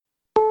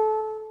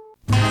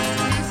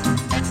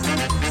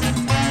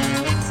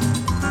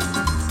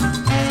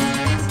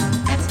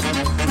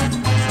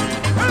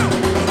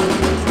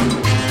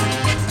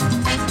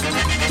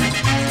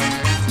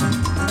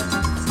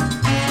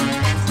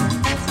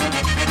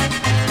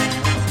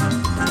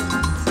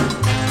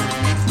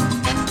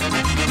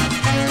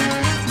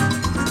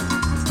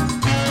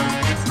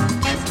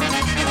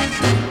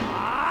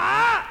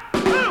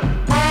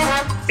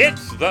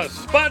the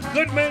Spud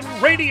Goodman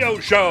Radio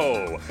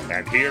Show.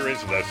 And here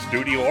is the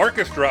studio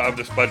orchestra of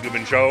the Spud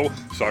Goodman Show,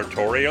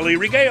 sartorially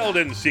regaled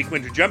in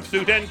sequined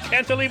jumpsuit and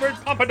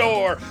cantilevered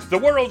pompadour, the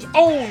world's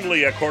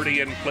only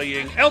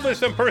accordion-playing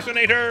Elvis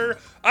impersonator,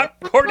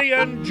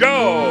 Accordion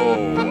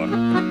Joe.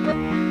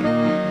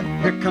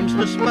 Here comes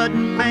the Spud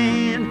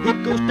Man,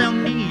 it goes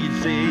down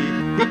easy.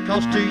 He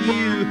calls to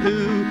you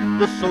who,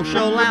 the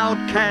social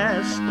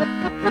outcast.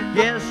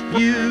 Yes,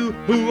 you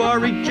who are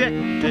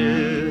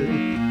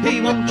rejected. He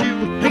wants you,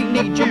 he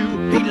needs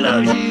you, he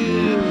loves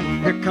you.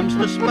 Here comes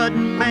the Spud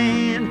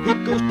Man,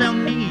 it goes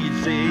down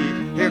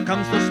easy. Here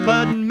comes the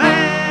Spud Man.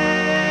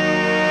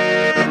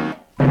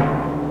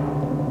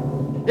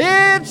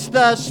 It's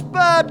the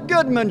Spud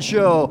Goodman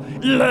Show.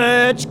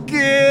 Let's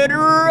get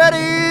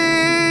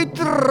ready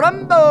to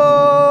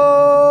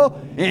rumble.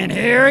 And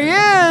here he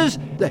is,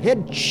 the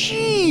head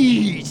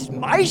cheese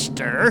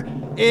meister.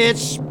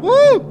 It's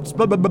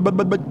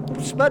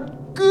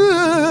Spud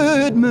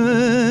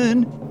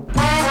Goodman.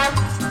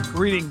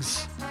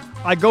 Greetings.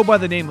 I go by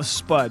the name of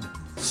Spud.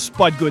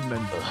 Spud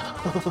Goodman.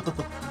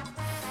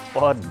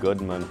 Spud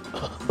Goodman.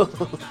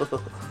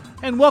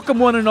 And welcome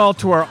one and all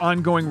to our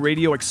ongoing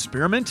radio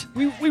experiment.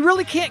 We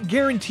really can't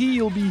guarantee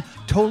you'll be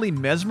totally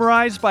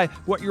mesmerized by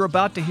what you're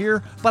about to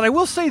hear, but I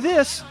will say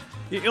this.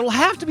 It'll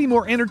have to be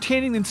more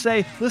entertaining than,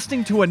 say,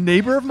 listening to a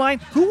neighbor of mine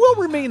who will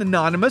remain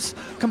anonymous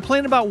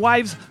complain about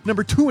wives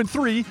number 2 and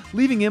 3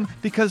 leaving him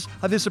because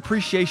of his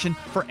appreciation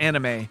for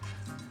anime.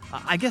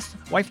 I guess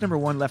wife number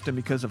 1 left him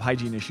because of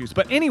hygiene issues.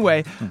 But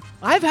anyway,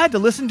 I've had to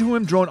listen to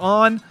him drone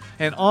on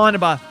and on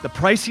about the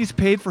price he's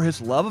paid for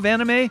his love of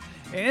anime, and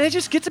it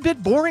just gets a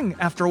bit boring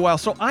after a while.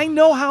 So I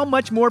know how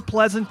much more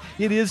pleasant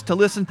it is to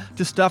listen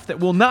to stuff that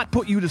will not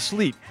put you to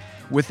sleep.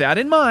 With that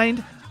in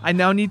mind, I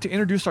now need to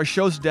introduce our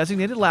show's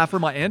designated laugher,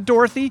 my Aunt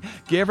Dorothy.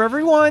 Give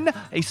everyone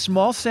a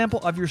small sample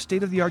of your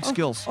state-of-the-art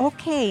skills.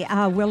 Okay,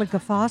 will a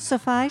guffaw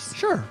suffice?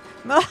 Sure.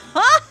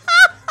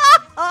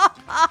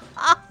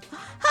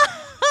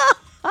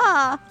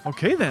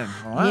 Okay, then.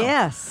 Wow.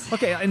 Yes.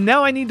 Okay, and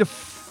now I need to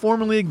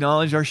formally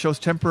acknowledge our show's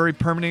temporary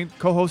permanent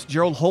co-host,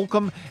 Gerald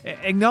Holcomb.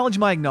 Acknowledge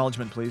my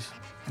acknowledgement, please.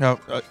 Oh,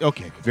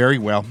 okay, very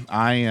well.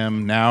 I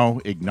am now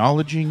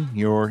acknowledging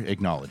your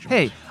acknowledgement.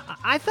 Hey,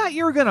 I thought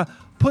you were going to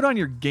put on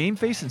your game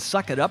face and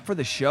suck it up for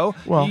the show.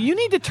 Well, you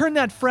need to turn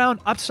that frown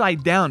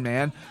upside down,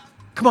 man.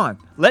 Come on,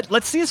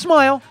 let's see a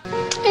smile.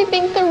 I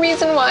think the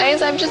reason why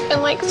is I've just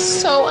been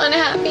so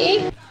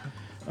unhappy.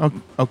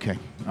 Okay,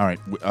 all right.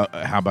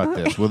 How about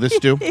this? Will this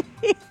do?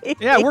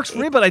 Yeah, it works for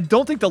me, but I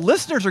don't think the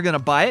listeners are going to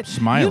buy it.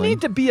 Smiling. You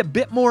need to be a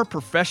bit more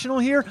professional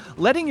here.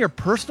 Letting your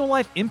personal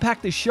life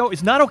impact this show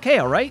is not okay,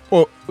 all right?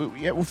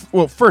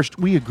 Well, first,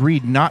 we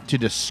agreed not to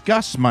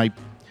discuss my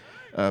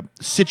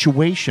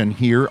situation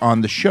here on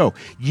the show.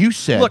 You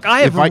said... Look, I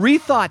have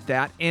rethought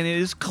that, and it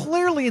is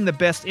clearly in the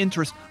best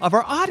interest of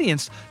our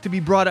audience to be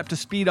brought up to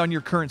speed on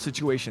your current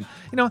situation.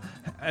 You know,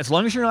 as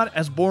long as you're not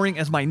as boring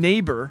as my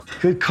neighbor.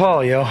 Good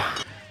call, yo.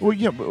 Well,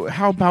 yeah, but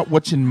how about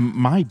what's in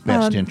my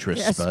best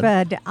interest, Spud?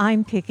 Spud,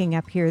 I'm picking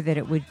up here that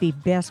it would be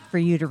best for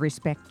you to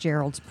respect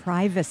Gerald's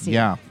privacy.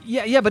 Yeah,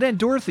 but Aunt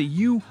Dorothy,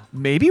 you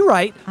may be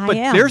right, but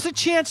there's a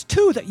chance,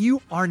 too, that you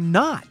are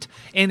not.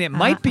 And it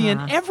might be in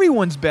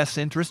everyone's best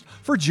interest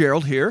for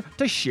Gerald here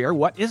to share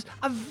what is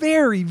a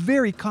very,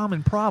 very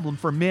common problem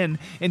for men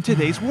in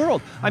today's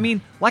world. I mean,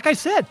 like I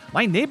said,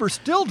 my neighbor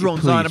still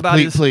drones on about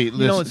his... Please,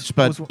 listen,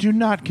 Spud, do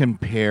not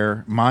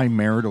compare my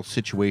marital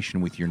situation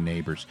with your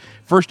neighbor's.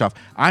 First off,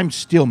 I'm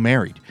still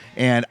married,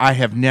 and I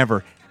have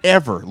never,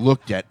 ever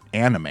looked at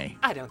anime.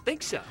 I don't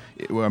think so.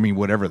 I mean,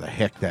 whatever the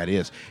heck that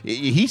is.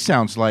 He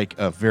sounds like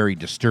a very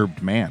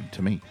disturbed man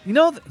to me. You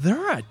know, there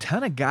are a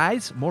ton of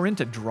guys more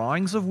into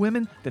drawings of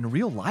women than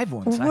real live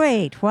ones.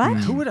 Wait, what?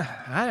 Who would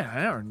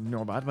I don't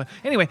know about it. But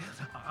anyway,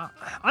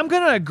 I'm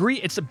going to agree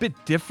it's a bit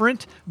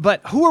different,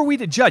 but who are we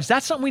to judge?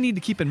 That's something we need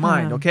to keep in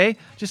mind, okay?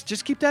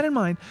 Just keep that in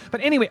mind.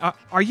 But anyway,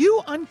 are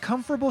you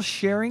uncomfortable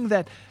sharing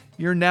that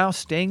you're now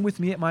staying with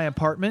me at my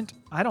apartment?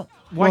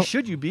 Why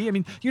should you be? I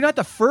mean, you're not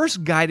the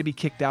first guy to be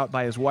kicked out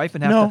by his wife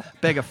and have to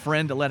beg a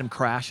friend to let him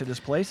crash at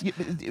his place.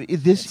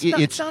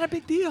 It's not a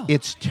big deal.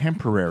 It's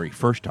temporary,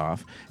 first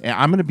off. And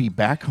I'm going to be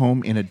back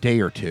home in a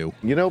day or two.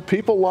 You know,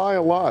 people lie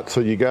a lot,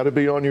 so you got to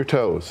be on your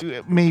toes.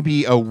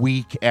 Maybe a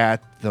week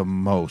at the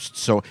most.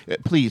 So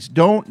please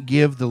don't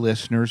give the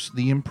listeners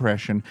the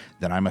impression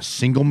that I'm a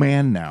single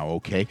man now,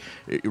 okay?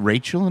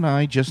 Rachel and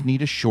I just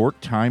need a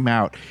short time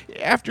out.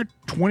 After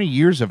 20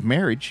 years of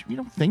marriage, you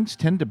know, things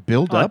tend to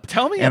build up.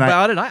 Tell me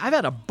about it. I've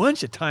had a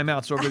bunch of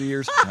timeouts over the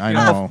years. I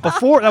know.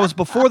 That was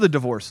before the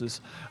divorces.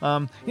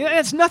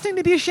 It's nothing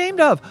to be ashamed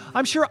of.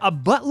 I'm sure a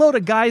buttload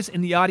of guys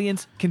in the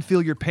audience can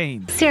feel your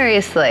pain.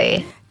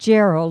 Seriously.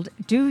 Gerald,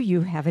 do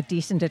you have a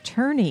decent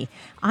attorney?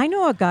 I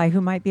know a guy who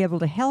might be able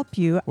to help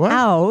you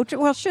out.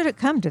 Well, should it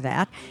come to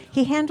that.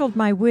 He handled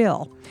my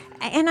will.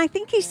 And I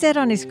think he said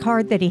on his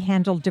card that he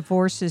handled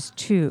divorces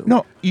too.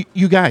 No,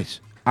 you guys,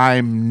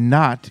 I'm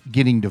not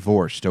getting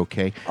divorced,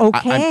 okay?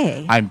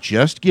 Okay. I'm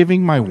just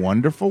giving my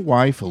wonderful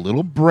wife a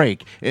little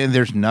break, and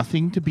there's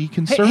nothing to be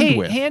concerned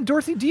with. Hey, Aunt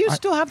Dorothy, do you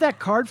still have that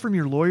card from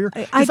your lawyer?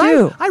 I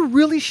do. I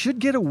really should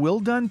get a will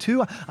done,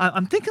 too.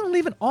 I'm thinking of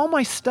leaving all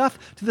my stuff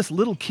to this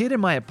little kid in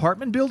my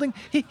apartment building.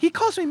 He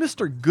calls me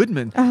Mr.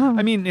 Goodman.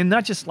 I mean, and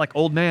not just like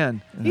old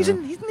man. He's a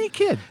neat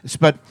kid.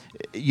 But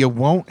you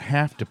won't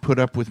have to put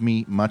up with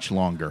me much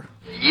longer.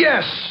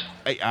 Yes!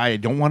 I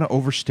don't want to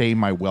overstay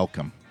my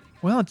welcome.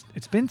 Well,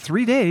 it's been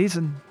 3 days,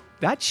 and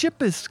that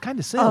ship is kind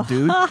of sailed,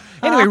 dude.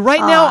 Anyway, right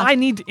now I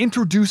need to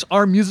introduce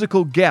our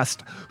musical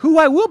guest, who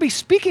I will be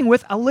speaking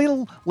with a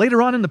little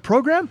later on in the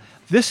program.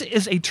 This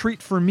is a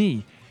treat for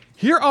me.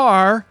 Here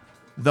are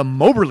the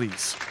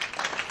Moberlys.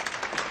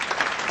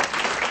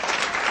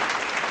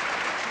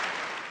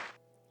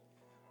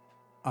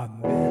 I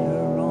met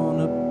her on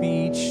a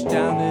beach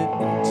down at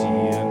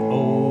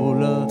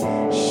Indianola.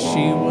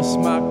 She was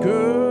my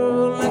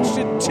girl and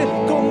she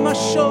tickled my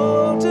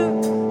shoulder.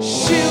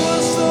 She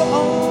was the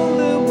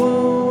only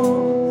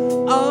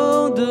one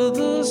under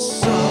the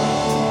sun.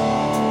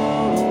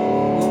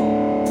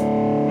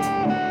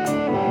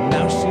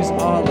 Now she's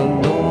all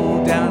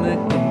alone down at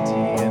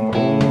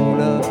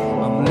Indianola.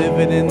 I'm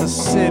living in the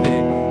city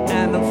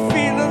and I'm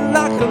feeling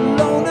like a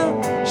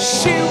loner.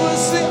 She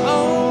was the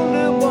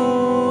only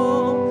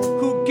one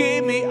who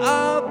gave me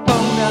a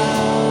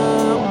boner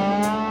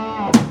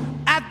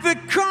at the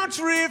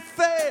country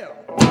fair.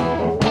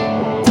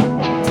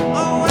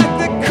 Oh, at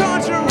the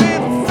country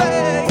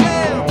fair,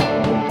 yeah.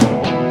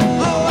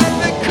 Oh, at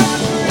the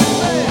country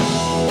fair.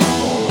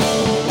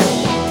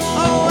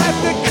 Oh, at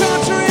the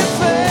country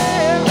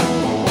fair.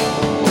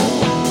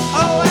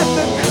 Oh, at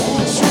the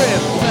country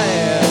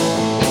fair.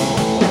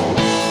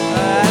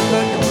 At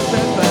the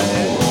country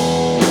fair.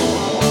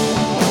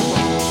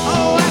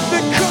 Oh, at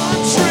the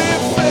country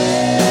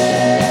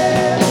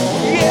fair.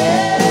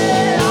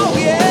 Yeah, oh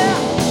yeah.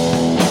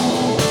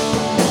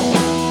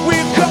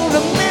 We're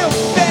gonna milk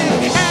that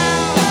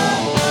cow.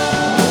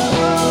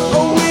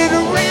 Oh, with a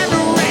red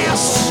around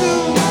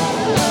suit.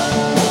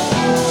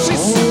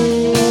 She's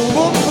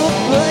whoop whoop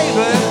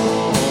baby.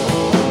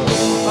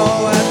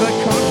 Oh, at the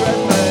country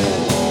fair.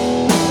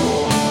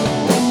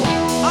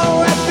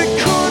 Oh, at the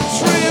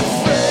country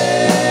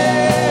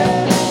fair.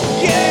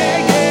 Yeah,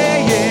 yeah,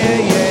 yeah,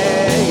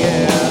 yeah,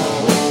 yeah.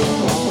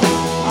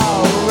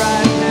 All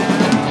right now.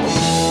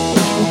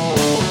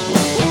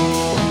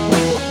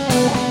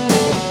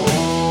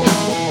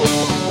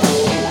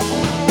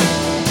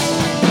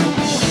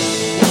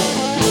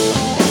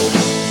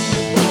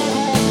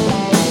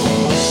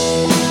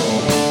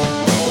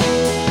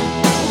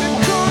 The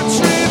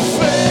country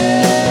fair.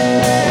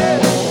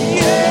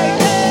 Yeah,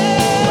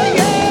 yeah,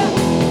 yeah,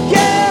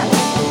 yeah,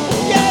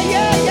 yeah,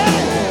 yeah, yeah.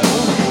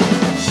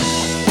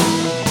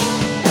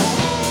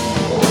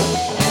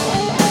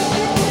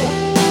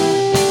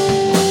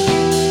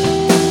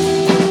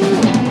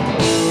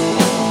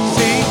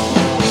 See?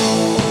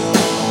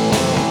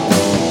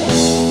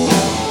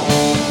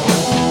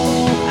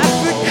 At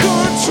the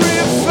country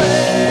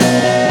fair.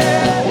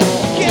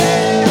 Yeah,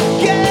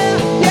 yeah,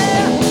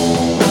 yeah.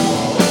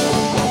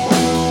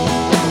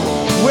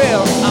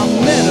 Well, I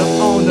met her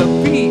on the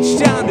beach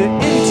down at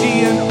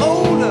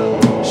Indianola.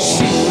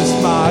 She was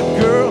my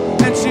girl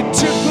and she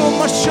tickled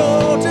my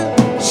shoulder.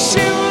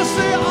 She was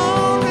the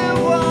only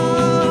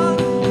one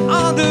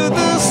under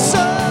the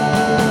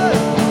sun.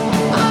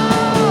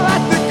 Oh,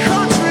 at the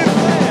country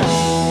fair.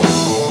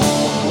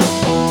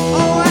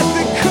 Oh, at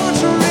the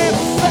country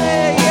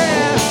fair,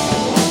 yeah.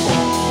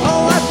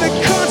 Oh, at the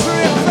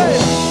country fair.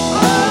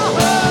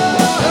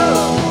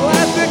 Oh,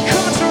 at the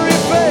country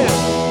fair.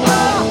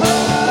 Oh,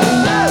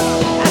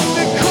 at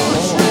the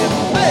country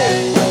fair.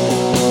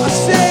 I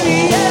said,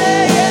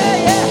 yeah, yeah,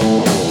 yeah.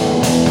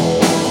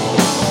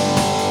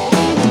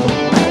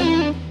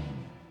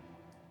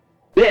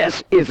 This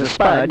is the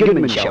Spud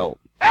Goodman Show.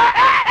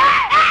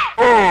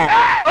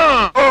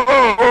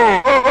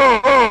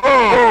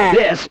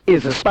 This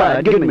is the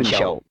Spud Goodman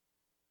Show.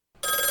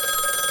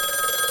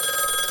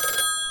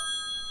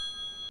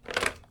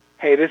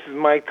 Hey, this is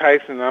Mike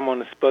Tyson. I'm on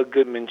the Spud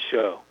Goodman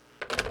Show.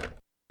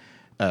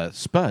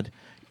 Spud,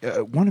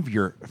 one of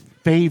your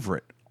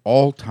favorite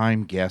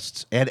all-time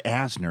guests, Ed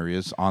Asner,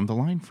 is on the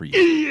line for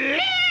you.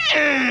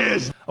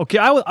 Okay,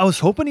 I was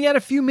hoping he had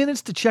a few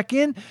minutes to check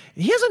in.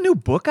 He has a new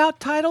book out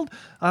titled,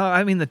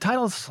 the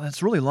title's,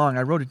 it's really long.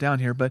 I wrote it down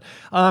here, but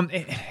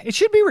it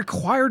should be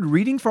required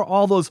reading for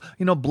all those,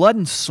 blood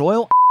and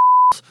soil.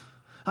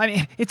 I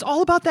mean, it's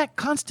all about that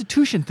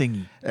Constitution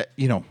thingy.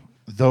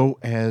 Though,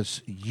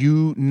 as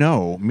you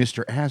know,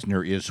 Mr.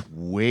 Asner is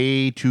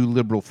way too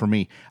liberal for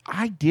me.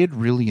 I did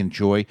really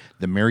enjoy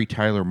the Mary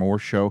Tyler Moore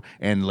Show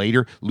and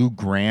later Lou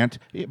Grant.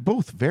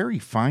 Both very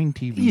fine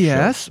TV shows.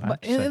 Yes,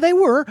 they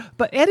were.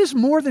 But Ed is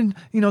more than,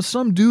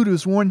 some dude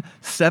who's won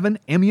 7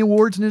 Emmy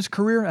Awards in his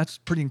career. That's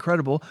pretty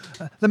incredible.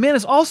 The man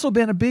has also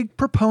been a big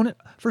proponent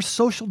for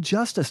social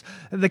justice,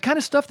 the kind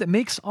of stuff that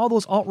makes all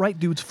those alt-right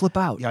dudes flip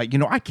out. Yeah,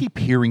 I keep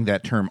hearing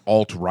that term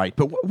alt-right,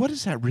 but what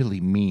does that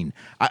really mean?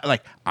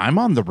 I'm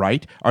on the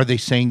right, are they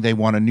saying they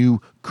want a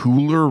new,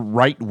 cooler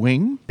right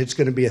wing? It's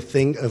going to be a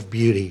thing of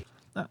beauty.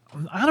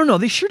 I don't know.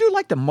 They sure do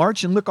like to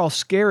march and look all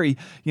scary,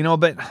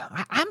 but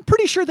I'm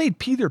pretty sure they'd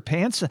pee their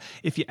pants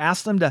if you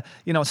asked them to,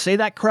 say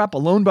that crap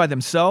alone by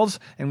themselves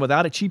and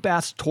without a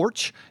cheap-ass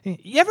torch.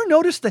 You ever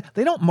notice that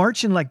they don't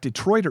march in like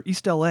Detroit or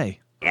East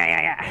L.A.?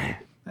 Yeah.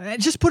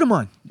 Just put them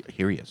on.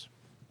 Here he is.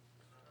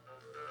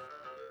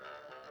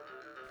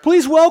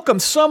 Please welcome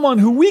someone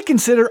who we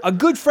consider a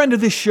good friend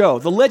of this show,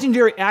 the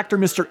legendary actor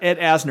Mr. Ed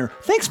Asner.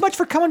 Thanks much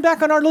for coming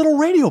back on our little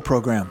radio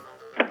program.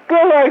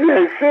 Well, I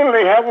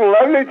certainly have a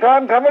lovely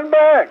time coming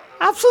back.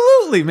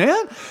 Absolutely,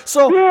 man.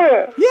 So,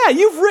 yeah,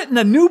 you've written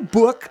a new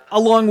book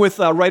along with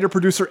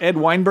writer-producer Ed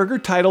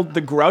Weinberger titled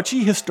The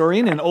Grouchy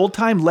Historian, an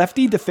Old-Time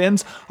Lefty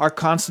Defends Our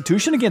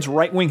Constitution Against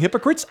Right-Wing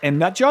Hypocrites and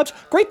Nutjobs.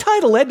 Great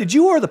title, Ed. Did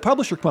you or the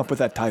publisher come up with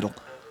that title?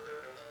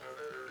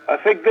 I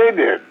think they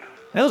did.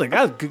 It's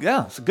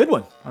a good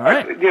one. All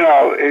right.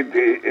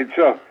 It's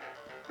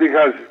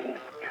because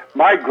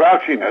my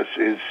grouchiness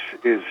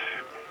is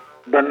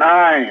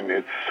benign,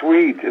 it's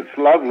sweet, it's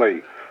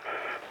lovely.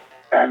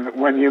 And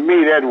when you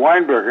meet Ed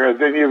Weinberger,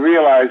 then you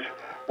realize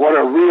what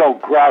a real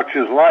grouch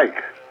is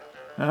like.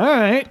 All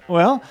right.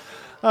 Well,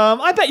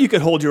 I bet you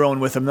could hold your own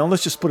with him, though.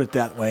 Let's just put it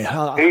that way.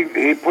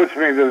 He puts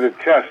me to the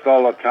test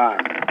all the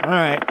time. All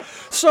right.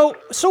 So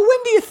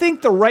when do you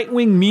think the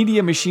right-wing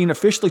media machine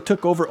officially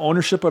took over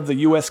ownership of the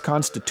U.S.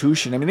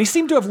 Constitution? I mean, they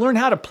seem to have learned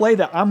how to play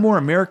the I'm more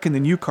American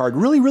than you card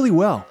really, really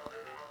well.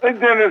 They've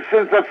done it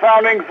since the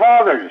Founding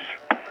Fathers.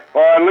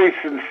 Or at least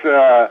since,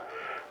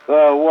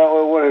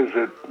 what is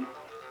it,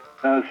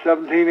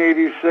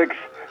 1786?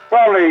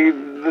 Probably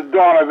the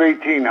dawn of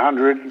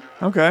 1800.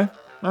 Okay,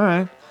 all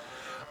right.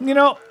 They've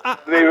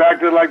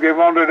acted like they've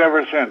owned it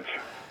ever since.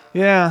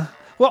 Yeah.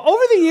 Well,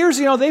 over the years,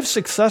 they've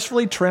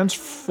successfully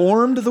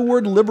transformed the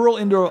word liberal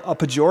into a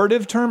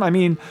pejorative term. I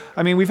mean,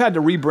 we've had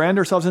to rebrand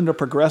ourselves into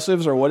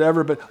progressives or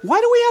whatever, but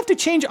why do we have to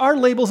change our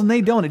labels and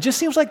they don't? It just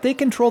seems like they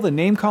control the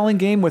name-calling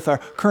game with our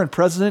current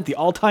president, the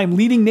all-time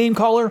leading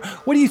name-caller.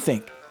 What do you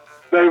think?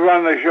 They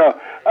run the show.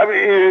 I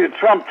mean,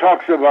 Trump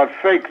talks about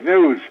fake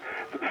news.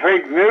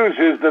 Fake news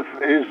is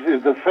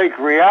the fake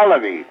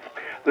reality.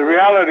 The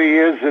reality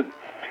is that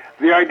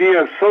the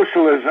idea of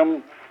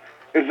socialism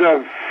is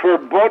a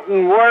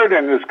verboten word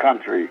in this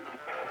country.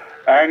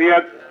 And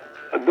yet,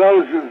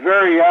 those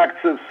very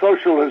acts of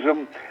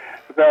socialism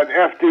that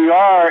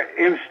FDR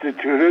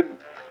instituted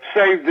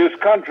saved this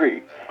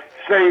country,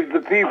 saved the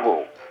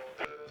people.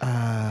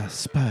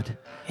 Spud.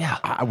 Yeah.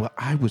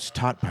 I was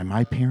taught by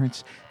my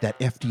parents that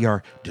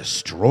FDR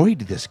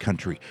destroyed this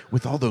country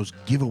with all those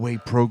giveaway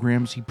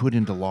programs he put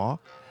into law.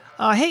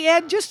 Hey,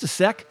 Ed, just a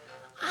sec.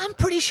 I'm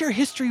pretty sure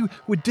history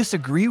would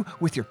disagree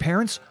with your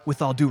parents,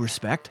 with all due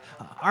respect.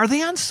 Are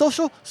they on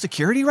Social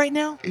Security right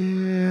now?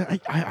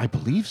 I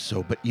believe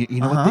so, but you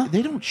know what?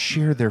 They don't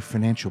share their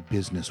financial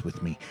business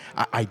with me.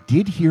 I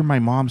did hear my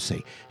mom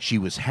say she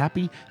was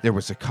happy there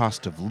was a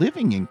cost of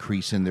living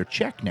increase in their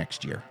check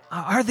next year.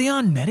 Are they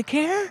on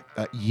Medicare?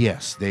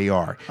 Yes, they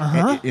are.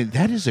 And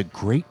that is a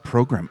great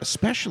program,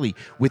 especially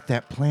with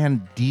that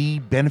Plan D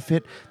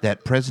benefit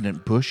that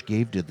President Bush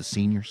gave to the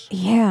seniors.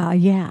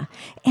 Yeah.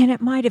 And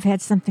it might have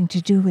had something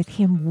to do with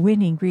him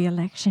winning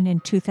re-election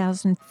in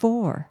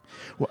 2004.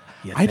 Well,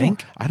 I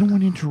don't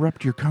want to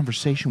interrupt your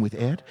conversation with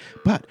Ed,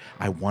 but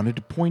I wanted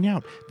to point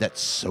out that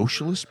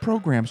socialist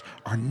programs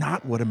are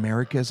not what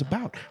America is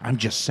about. I'm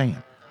just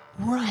saying.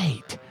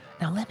 Right.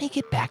 Now let me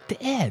get back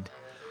to Ed.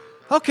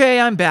 Okay,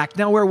 I'm back.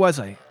 Now, where was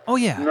I? Oh,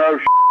 yeah. No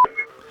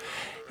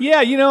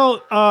Yeah,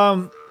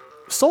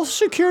 Social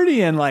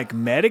Security and,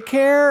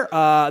 Medicare,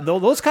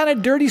 those kind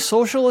of dirty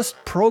socialist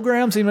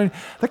programs, they're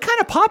kind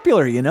of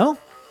popular,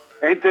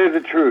 Ain't they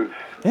the truth?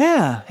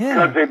 Yeah.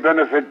 Because they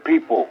benefit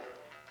people.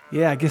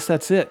 Yeah, I guess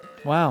that's it.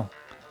 Wow.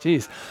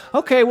 Jeez.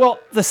 Okay, well,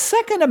 the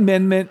Second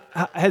Amendment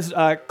has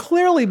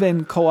clearly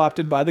been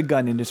co-opted by the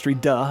gun industry.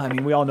 Duh. I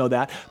mean, we all know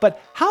that.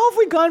 But how have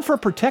we gone from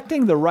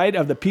protecting the right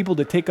of the people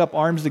to take up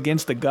arms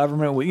against the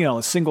government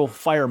with,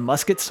 single-fire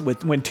muskets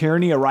when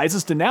tyranny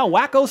arises to now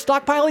wackos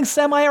stockpiling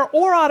semi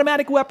or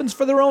automatic weapons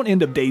for their own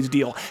end-of-days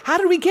deal? How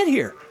did we get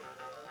here?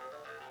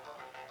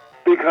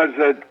 Because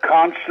the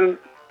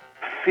constant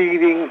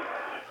feeding,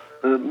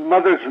 the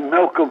mother's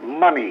milk of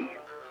money,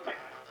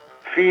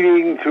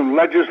 feeding to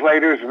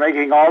legislators,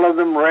 making all of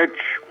them rich,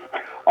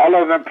 all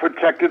of them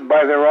protected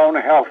by their own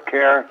health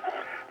care.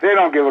 They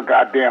don't give a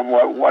goddamn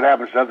what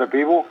happens to other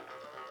people.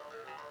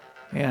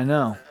 Yeah,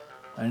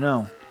 I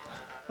know.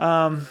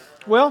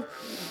 Well,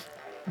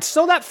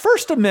 so that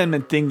First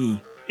Amendment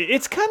thingy,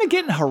 it's kind of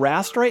getting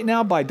harassed right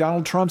now by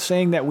Donald Trump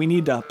saying that we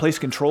need to place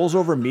controls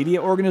over media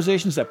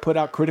organizations that put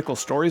out critical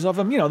stories of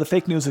him. The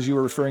fake news as you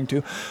were referring to.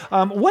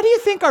 What do you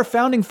think our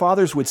founding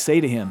fathers would say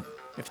to him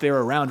if they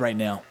were around right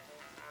now?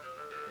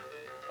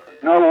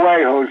 No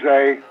way,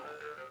 Jose.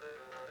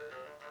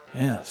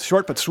 Yeah,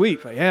 short but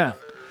sweet, but yeah.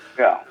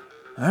 Yeah.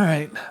 All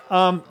right.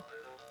 And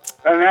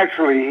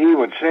actually, he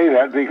would say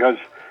that because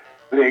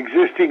the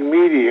existing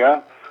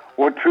media,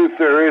 what truth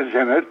there is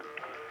in it,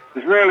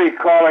 is merely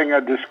calling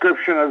a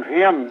description of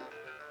him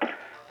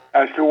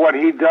as to what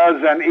he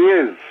does and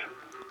is.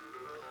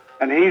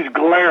 And he's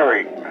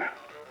glaring.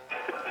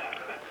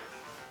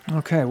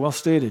 Okay, well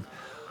stated.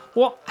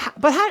 Well,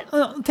 but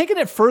taking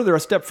it further, a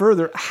step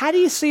further, how do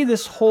you see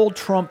this whole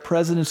Trump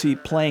presidency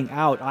playing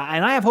out?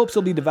 And I have hopes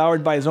he'll be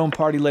devoured by his own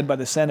party led by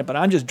the Senate, but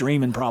I'm just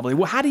dreaming probably.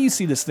 Well, how do you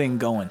see this thing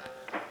going?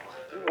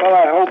 Well,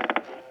 I hope,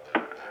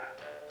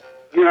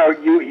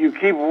 you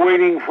keep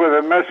waiting for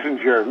the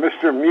messenger,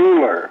 Mr.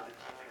 Mueller,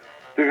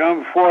 to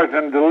come forth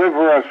and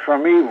deliver us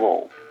from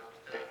evil.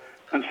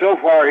 And so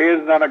far, he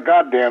hasn't done a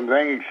goddamn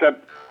thing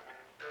except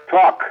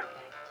talk.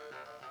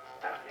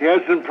 He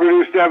hasn't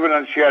produced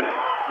evidence yet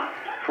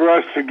for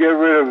us to get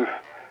rid of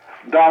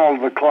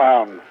Donald the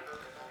Clown.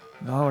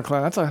 Donald the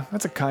Clown,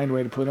 that's a kind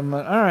way to put him.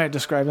 All right,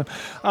 describe him.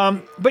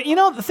 But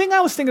the thing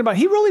I was thinking about,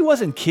 he really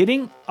wasn't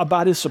kidding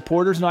about his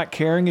supporters not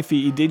caring if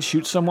he did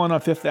shoot someone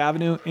on Fifth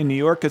Avenue in New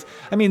York. Because,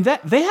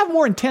 that they have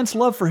more intense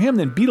love for him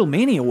than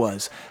Beatlemania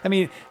was.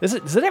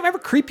 Does it ever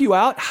creep you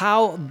out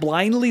how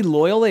blindly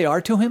loyal they are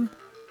to him?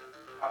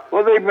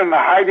 Well, they've been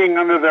hiding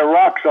under their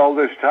rocks all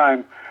this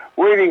time,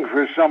 waiting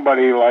for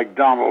somebody like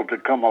Donald to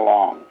come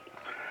along.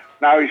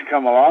 Now he's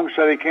come along,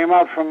 so they came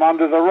out from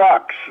under the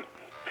rocks.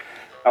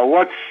 Now,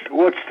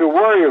 what's to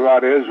worry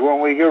about is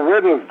when we get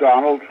rid of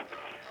Donald,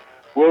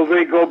 will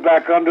they go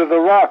back under the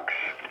rocks,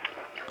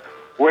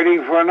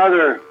 waiting for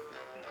another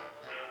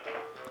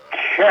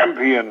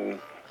champion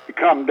to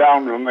come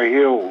down from the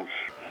hills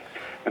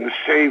and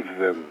save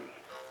them?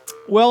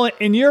 Well,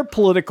 in your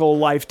political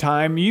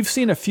lifetime, you've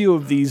seen a few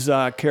of these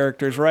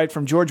characters, right?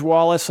 From George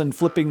Wallace and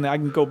flipping, I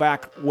can go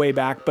way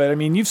back, but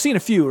you've seen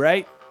a few,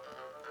 right?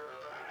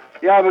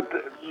 Yeah, but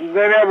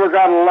they never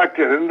got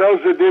elected. And those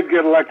that did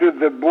get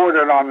elected that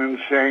bordered on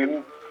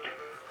insane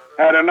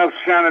had enough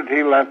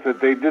sanity left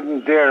that they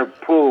didn't dare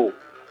pull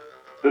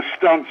the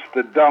stunts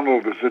that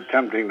Donald is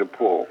attempting to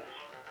pull.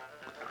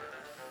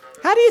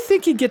 How do you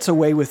think he gets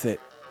away with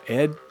it,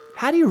 Ed?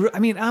 How do you,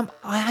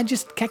 I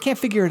can't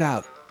figure it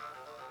out.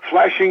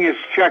 Flashing his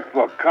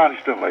checkbook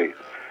constantly.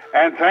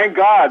 And thank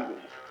God,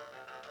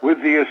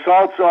 with the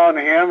assaults on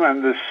him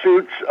and the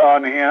suits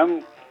on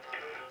him,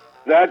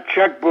 that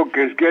checkbook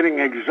is getting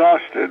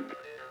exhausted.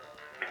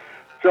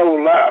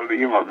 So,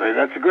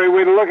 that's a great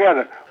way to look at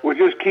it. We'll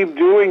just keep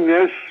doing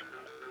this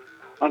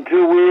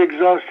until we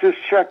exhaust his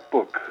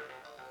checkbook.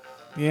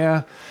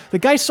 Yeah. The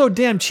guy's so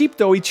damn cheap,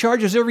 though, he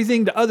charges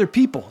everything to other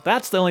people.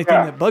 That's the only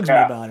thing that bugs me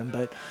about him.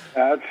 But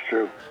that's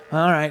true.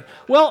 All right.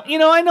 Well,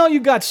 I know you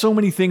got so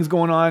many things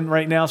going on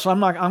right now, so I'm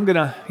going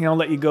to,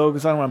 let you go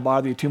because I don't want to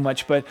bother you too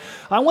much. But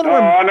I want to...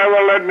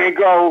 never let me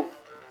go.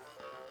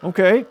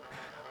 Okay.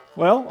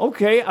 Well,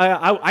 okay.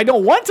 I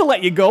don't want to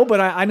let you go,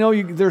 but I know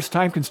there's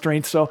time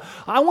constraints. So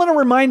I want to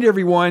remind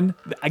everyone,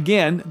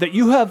 again, that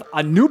you have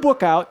a new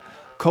book out,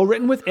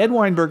 co-written with Ed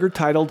Weinberger,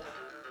 titled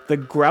The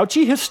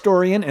Grouchy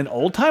Historian and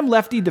Old-Time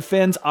Lefty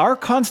Defends Our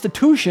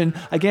Constitution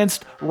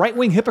Against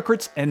Right-Wing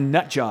Hypocrites and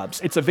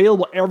Nutjobs. It's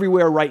available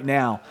everywhere right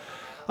now.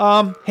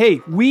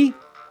 Hey, we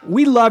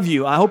love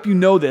you. I hope you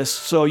know this,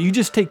 so you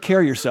just take care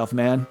of yourself,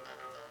 man.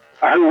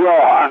 I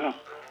will,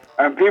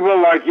 and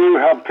people like you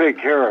help take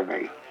care of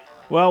me.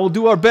 Well, we'll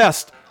do our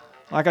best.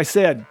 Like I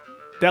said,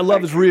 that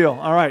love is real.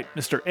 All right,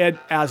 Mr. Ed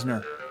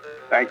Asner.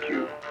 Thank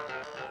you.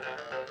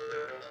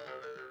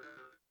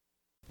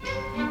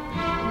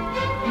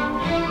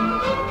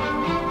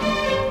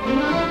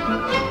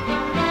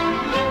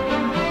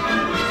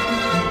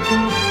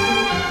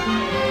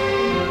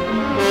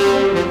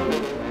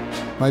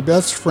 My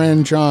best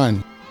friend,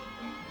 John.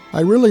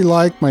 I really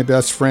like my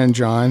best friend,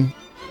 John,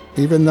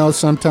 even though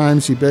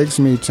sometimes he begs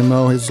me to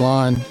mow his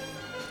lawn.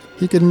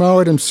 He could mow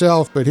it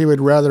himself, but he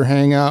would rather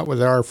hang out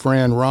with our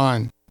friend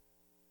Ron.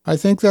 I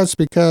think that's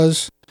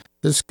because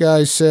this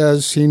guy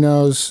says he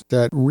knows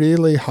that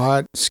really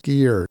hot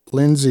skier,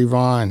 Lindsey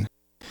Vonn.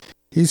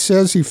 He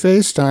says he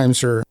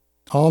FaceTimes her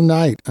all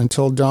night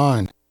until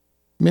dawn.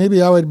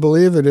 Maybe I would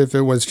believe it if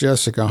it was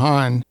Jessica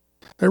Hahn.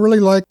 I really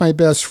like my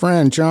best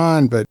friend,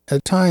 John, but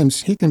at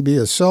times he can be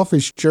a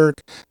selfish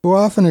jerk who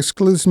often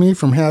excludes me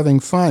from having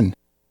fun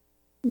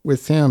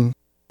with him.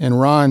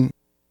 And Ron,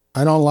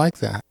 I don't like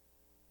that.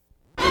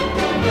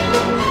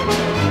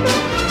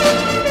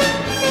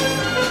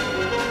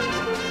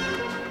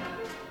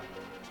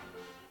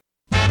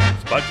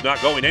 Spud's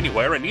not going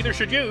anywhere, and neither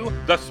should you.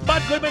 The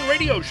Spud Goodman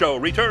Radio Show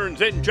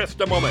returns in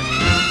just a moment.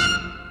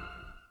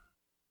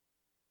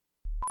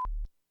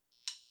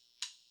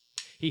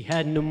 He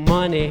had no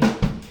money,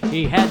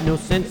 he had no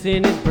sense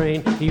in his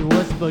brain. He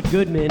was Spud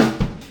Goodman,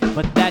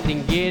 but that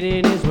didn't get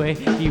in his way.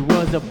 He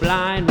was a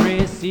blind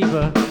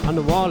receiver on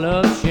the wall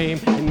of shame,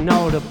 and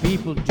all the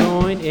people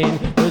joined in,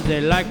 cause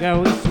they liked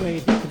how he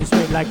swayed. He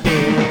swayed like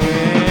this.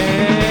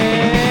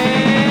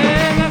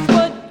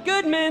 Spud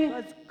Goodman.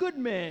 That's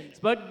Goodman.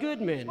 Spud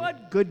Goodman.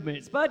 Spud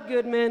Goodman. Spud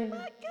Goodman.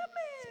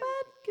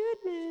 Spud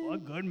Goodman.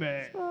 Spud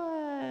Goodman.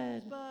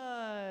 Spud.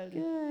 Spud.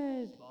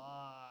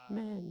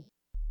 Goodman.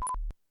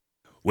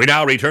 We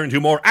now return to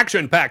more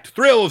action-packed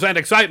thrills and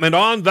excitement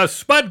on the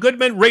Spud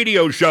Goodman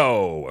Radio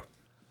Show.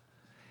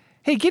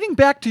 Hey, getting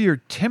back to your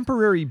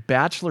temporary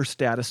bachelor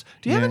status,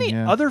 do you have any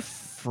other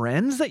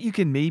friends that you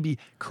can maybe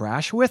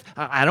crash with?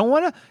 I don't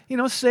want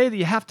to, say that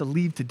you have to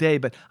leave today,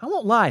 but I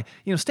won't lie.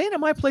 Staying at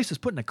my place is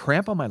putting a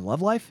cramp on my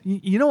love life.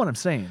 You know what I'm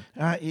saying?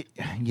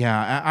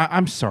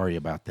 I'm sorry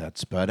about that,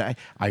 Spud.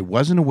 I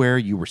wasn't aware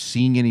you were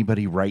seeing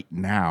anybody right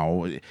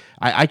now.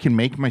 I can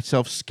make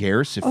myself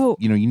scarce if,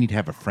 you need to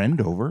have a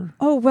friend over.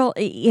 Oh, well,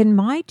 in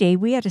my day,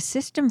 we had a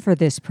system for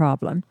this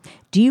problem.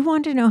 Do you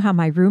want to know how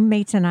my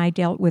roommates and I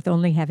dealt with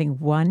only having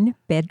one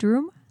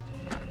bedroom?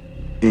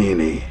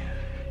 Eeny,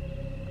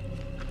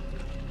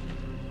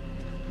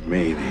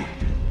 meeny,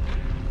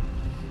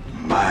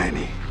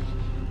 miny,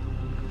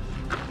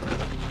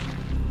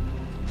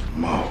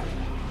 mo.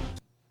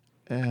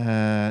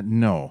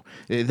 No.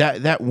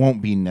 That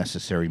won't be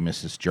necessary,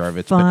 Mrs.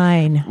 Jarvis.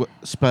 Fine. But,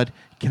 Spud,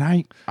 can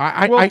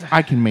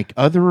I can make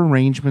other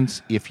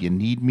arrangements if you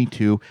need me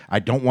to. I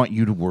don't want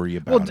you to worry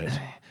about it.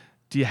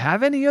 Do you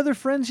have any other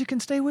friends you can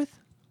stay with?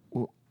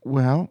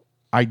 Well,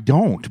 I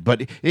don't,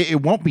 but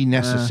it won't be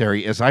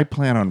necessary as I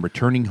plan on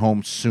returning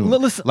home soon.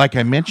 Listen, like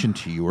I mentioned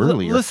to you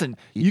earlier. Listen,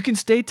 you can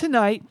stay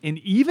tonight and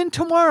even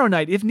tomorrow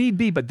night if need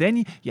be, but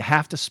then you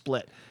have to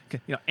split.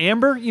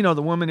 Amber,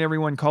 the woman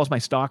everyone calls my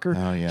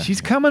stalker,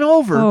 she's coming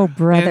over. Oh,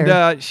 brother.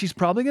 And she's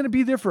probably going to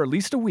be there for at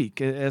least a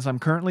week, as I'm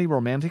currently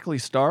romantically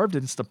starved,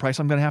 and it's the price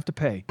I'm going to have to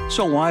pay.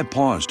 So why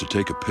pause to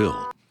take a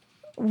pill?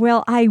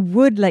 Well, I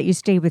would let you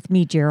stay with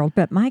me, Gerald,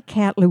 but my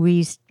cat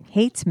Louise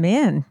hates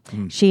men.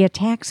 She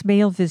attacks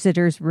male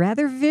visitors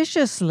rather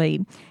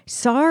viciously.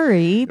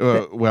 Sorry.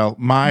 Well,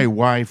 my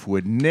wife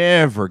would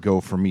never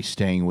go for me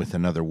staying with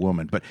another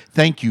woman, but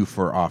thank you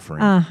for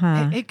offering.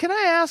 Hey, can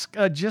I ask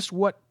just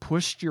what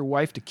pushed your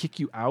wife to kick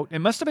you out? It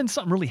must have been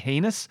something really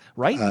heinous,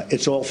 right?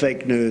 It's all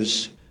fake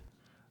news.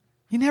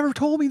 You never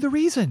told me the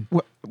reason.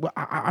 Well,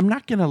 I'm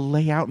not going to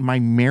lay out my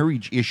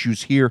marriage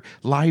issues here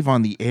live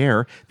on the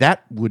air.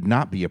 That would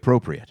not be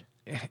appropriate.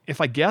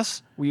 If I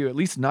guess, will you at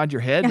least nod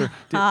your head? Or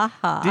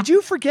did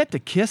you forget to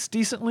kiss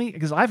decently?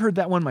 Because I've heard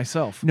that one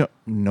myself.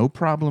 No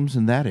problems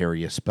in that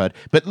area, Spud.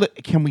 But look,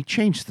 can we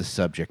change the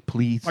subject,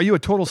 please? Are you a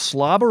total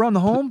slobber on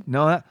the home?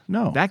 No.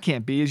 That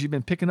can't be, as you've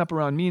been picking up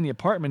around me in the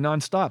apartment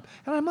nonstop.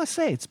 And I must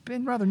say, it's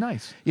been rather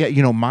nice.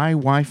 Yeah, my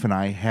wife and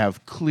I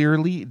have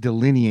clearly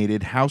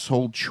delineated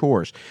household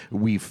chores.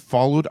 We've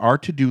followed our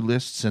to-do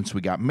list since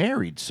we got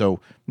married.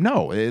 So,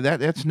 no,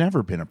 that's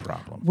never been a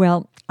problem.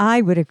 Well,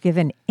 I would have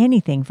given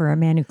anything for a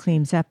man who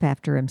cleans up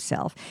after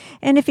himself.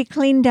 And if he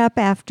cleaned up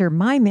after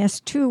my mess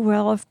too,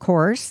 well, of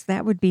course,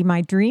 that would be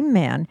my dream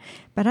man.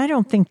 But I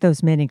don't think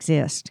those men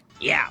exist.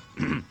 Yeah.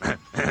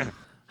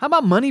 How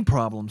about money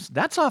problems?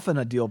 That's often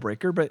a deal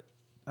breaker, but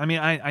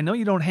I know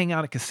you don't hang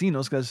out at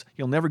casinos because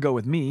you'll never go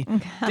with me.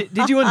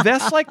 Did you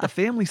invest the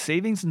family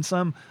savings in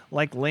some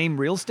lame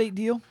real estate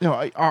deal?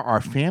 No,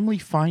 our family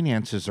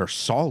finances are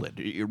solid.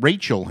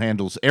 Rachel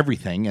handles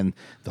everything, and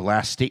the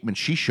last statement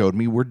she showed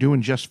me, we're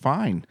doing just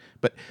fine.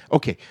 But,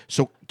 okay,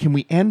 so can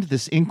we end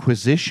this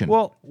inquisition?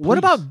 Well, what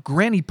about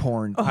granny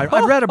porn? I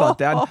read about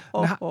that.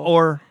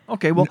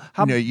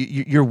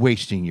 You're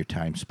wasting your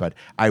time, Spud.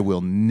 I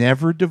will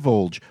never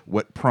divulge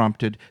what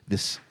prompted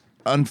this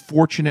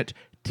unfortunate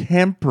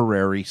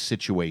temporary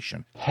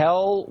situation.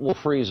 Hell will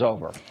freeze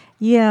over.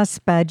 Yes,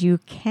 Spud, you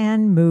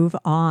can move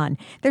on.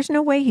 There's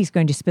no way he's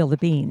going to spill the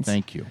beans.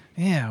 Thank you.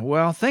 Yeah,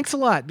 well, thanks a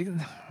lot.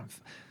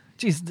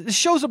 Geez, this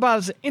show's about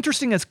as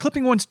interesting as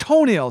clipping one's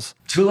toenails.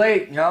 Too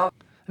late, yo. And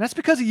that's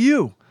because of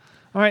you.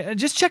 All right,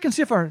 just check and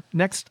see if our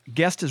next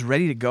guest is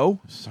ready to go.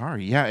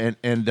 Sorry, yeah,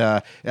 and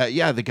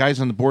the guys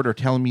on the board are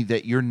telling me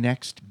that your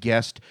next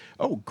guest,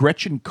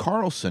 Gretchen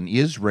Carlson,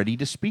 is ready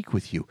to speak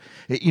with you.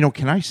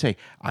 Can I say,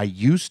 I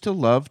used to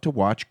love to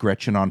watch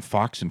Gretchen on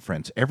Fox and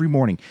Friends every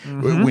morning.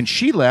 Mm-hmm. When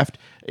she left,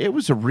 it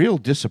was a real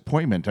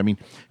disappointment.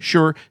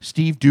 Sure,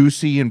 Steve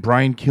Ducey and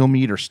Brian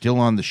Kilmeade are still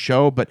on the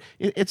show, but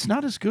it's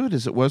not as good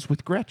as it was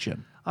with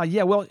Gretchen.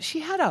 Well, she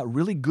had a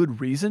really good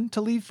reason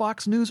to leave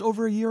Fox News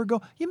over a year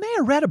ago. You may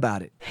have read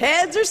about it.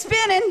 Heads are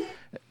spinning.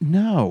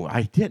 No,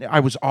 I didn't.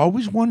 I was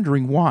always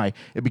wondering why,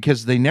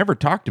 because they never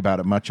talked about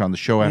it much on the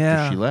show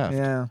after she left.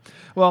 Yeah.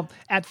 Well,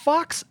 at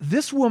Fox,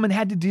 this woman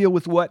had to deal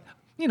with what,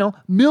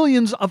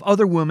 millions of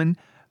other women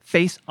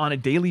face on a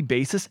daily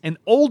basis. An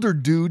older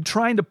dude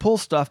trying to pull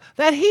stuff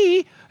that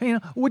he,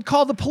 would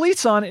call the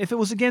police on if it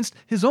was against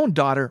his own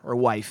daughter or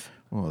wife.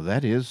 Well,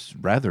 that is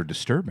rather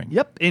disturbing.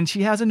 Yep, and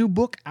she has a new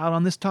book out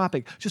on this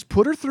topic. Just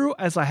put her through,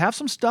 as I have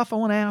some stuff I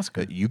want to ask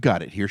her. You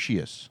got it. Here she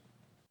is.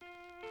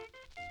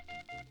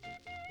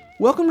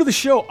 Welcome to the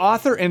show,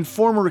 author and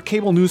former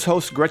cable news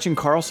host Gretchen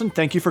Carlson.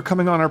 Thank you for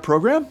coming on our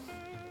program.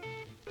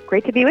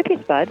 Great to be with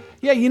you, Spud.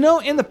 Yeah,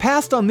 in the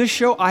past on this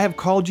show, I have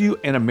called you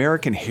an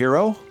American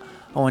hero.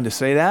 I wanted to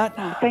say that.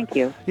 Oh, thank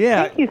you.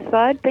 Yeah. Thank you,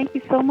 Spud. Thank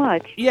you so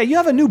much. Yeah, you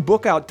have a new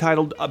book out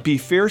titled Be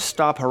Fierce,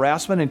 Stop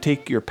Harassment, and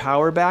Take Your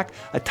Power Back.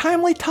 A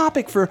timely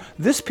topic for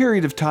this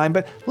period of time,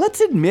 but let's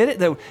admit it,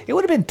 that it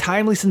would have been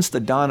timely since the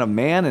dawn of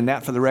man, and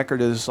that, for the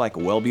record, is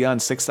well beyond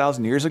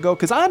 6,000 years ago,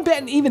 because I'm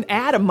betting even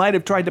Adam might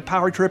have tried to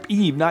power trip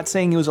Eve, not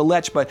saying he was a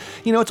lech, but,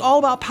 it's all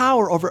about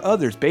power over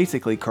others,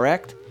 basically,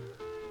 correct?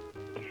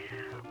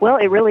 Well,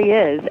 it really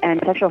is,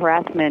 and sexual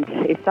harassment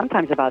is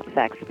sometimes about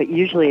sex, but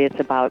usually it's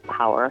about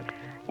power.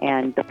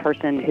 And the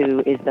person who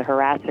is the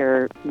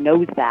harasser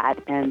knows that,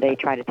 and they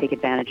try to take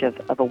advantage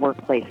of a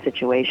workplace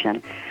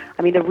situation.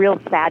 I mean, the real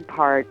sad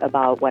part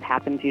about what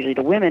happens usually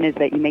to women is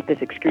that you make this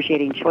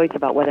excruciating choice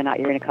about whether or not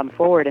you're going to come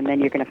forward, and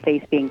then you're going to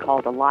face being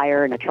called a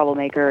liar and a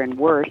troublemaker and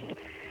worse,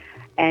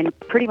 and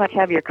pretty much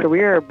have your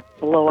career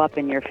blow up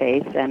in your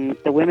face. And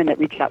the women that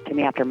reached out to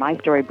me after my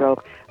story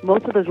broke,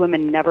 most of those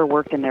women never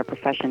worked in their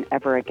profession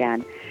ever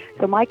again.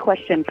 So my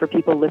question for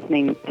people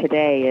listening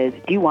today is,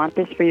 do you want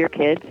this for your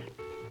kids?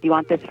 Do you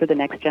want this for the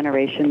next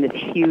generation, this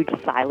huge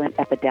silent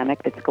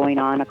epidemic that's going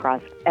on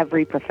across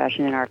every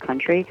profession in our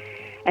country?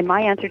 And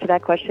my answer to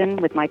that question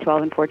with my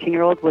 12 and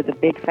 14-year-olds was a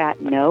big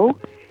fat no.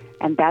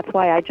 And that's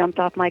why I jumped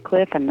off my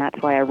cliff, and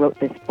that's why I wrote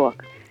this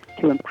book,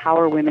 to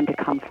empower women to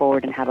come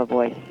forward and have a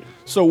voice.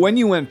 So when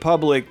you went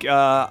public,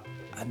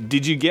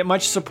 did you get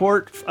much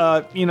support,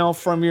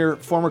 from your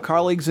former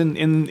colleagues in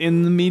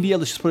the media?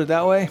 Let's just put it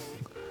that way.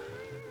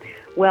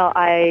 Well,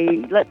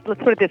 let's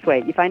put it this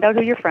way. You find out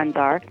who your friends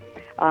are.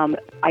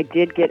 I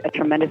did get a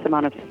tremendous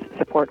amount of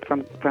support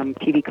from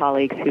TV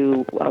colleagues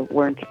who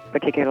weren't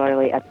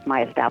particularly at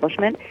my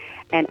establishment.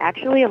 And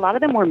actually, a lot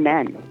of them were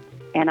men.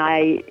 And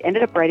I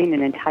ended up writing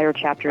an entire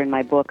chapter in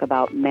my book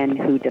about men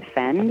who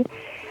defend.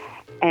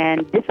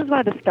 And this is one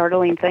of the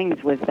startling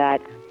things, was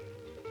that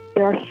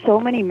there are so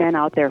many men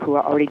out there who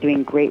are already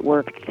doing great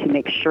work to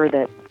make sure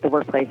that the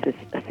workplace is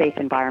a safe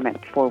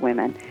environment for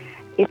women.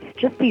 It's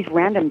just these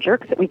random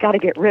jerks that we got to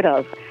get rid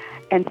of.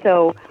 And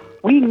so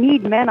we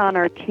need men on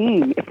our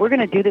team. If we're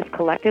going to do this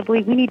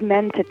collectively, we need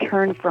men to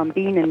turn from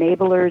being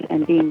enablers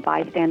and being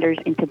bystanders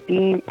into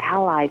being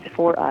allies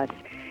for us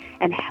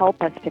and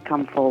help us to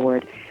come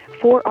forward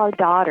for our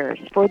daughters,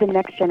 for the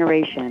next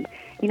generation.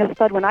 You know,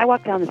 Spud, when I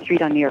walk down the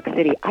street on New York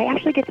City, I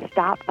actually get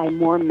stopped by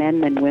more men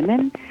than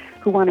women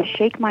who want to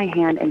shake my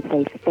hand and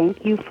say,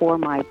 thank you for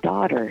my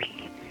daughters.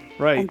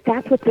 Right. And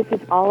that's what this is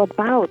all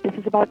about. This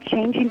is about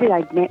changing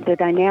the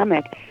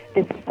dynamic,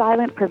 this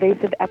silent,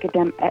 pervasive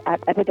epidemic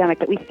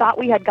that we thought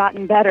we had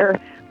gotten better,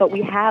 but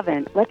we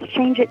haven't. Let's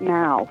change it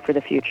now for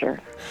the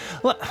future.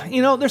 Well,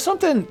 there's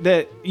something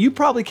that you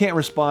probably can't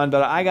respond,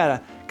 but I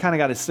got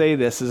to say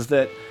this, is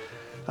that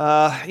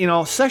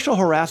sexual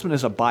harassment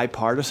is a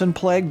bipartisan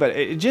plague, but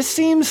it just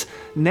seems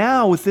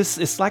now with this,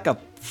 it's like a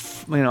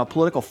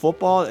political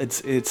football.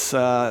 It's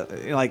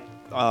like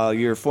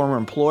your former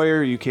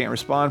employer, you can't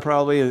respond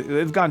probably.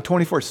 They've gone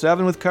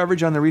 24/7 with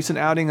coverage on the recent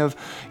outing of,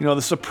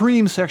 the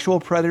supreme sexual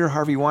predator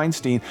Harvey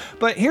Weinstein.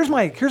 But here's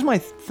my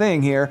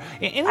thing here.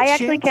 I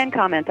actually can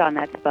comment on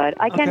that, Spud.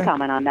 I can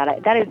comment on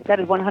that. That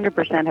is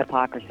 100%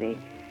 hypocrisy.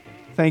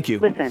 Thank you.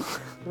 Listen,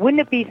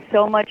 wouldn't it be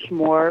so much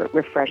more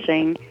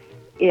refreshing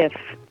if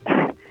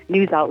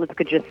news outlets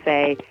could just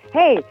say,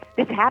 hey,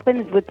 this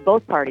happens with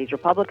both parties,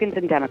 Republicans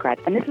and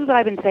Democrats. And this is what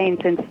I've been saying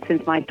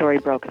since my story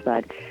broke,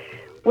 Spud.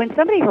 When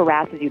somebody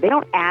harasses you, they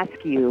don't ask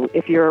you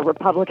if you're a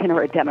Republican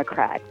or a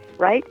Democrat,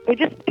 right? They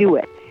just do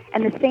it.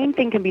 And the same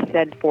thing can be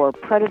said for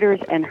predators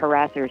and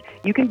harassers.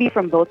 You can be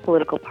from both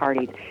political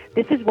parties.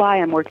 This is why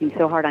I'm working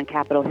so hard on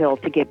Capitol Hill,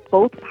 to get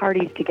both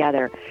parties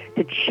together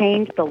to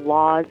change the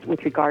laws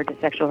with regard to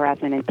sexual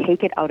harassment and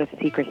take it out of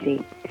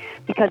secrecy.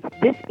 Because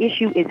this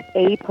issue is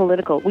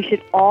apolitical. We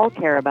should all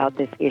care about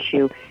this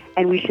issue,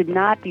 and we should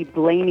not be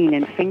blaming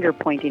and finger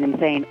pointing and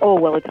saying, oh,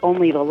 well, it's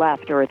only the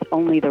left or it's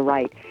only the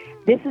right.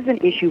 This is an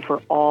issue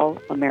for all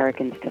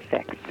Americans to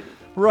fix.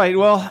 Right.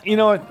 Well,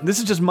 this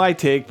is just my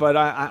take, but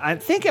I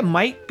think it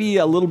might be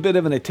a little bit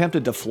of an attempt to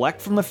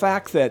deflect from the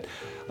fact that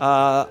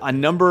a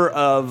number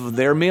of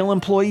their male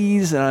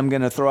employees, and I'm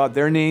going to throw out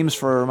their names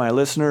for my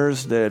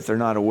listeners that if they're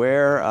not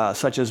aware,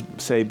 such as,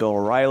 say, Bill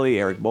O'Reilly,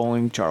 Eric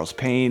Bolling, Charles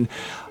Payne,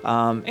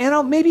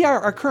 and maybe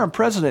our current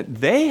president,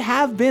 they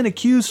have been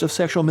accused of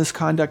sexual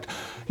misconduct,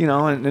 in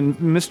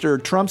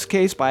Mr. Trump's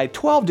case by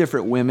 12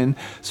 different women.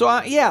 So,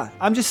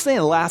 I'm just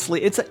saying,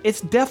 lastly,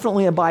 it's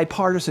definitely a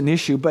bipartisan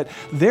issue, but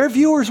their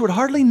viewers would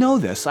hardly know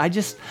this.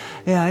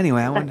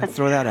 Anyway, I wanted to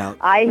throw that out.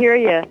 I hear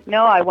you.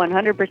 No, I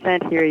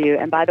 100% hear you.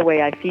 And by the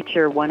way, I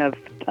feature one of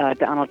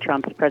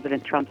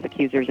President Trump's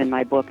accusers in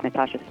my book,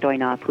 Natasha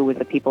Stoyanov, who was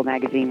a People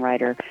magazine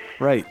writer.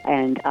 Right.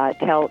 And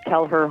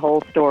tell her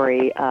whole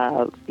story,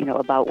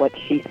 about what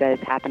she says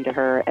happened to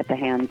her at the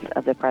hands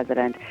of the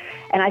president.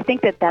 And I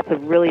think that that's a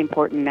really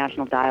important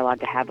national dialogue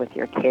to have with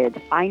your kids.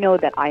 I know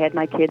that I had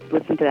my kids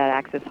listen to that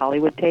Access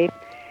Hollywood tape.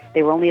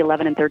 They were only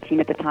 11 and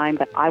 13 at the time,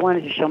 but I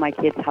wanted to show my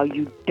kids how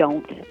you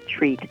don't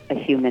treat a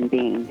human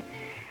being.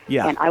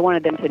 Yeah. And I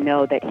wanted them to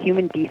know that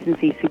human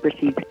decency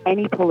supersedes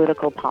any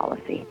political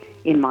policy,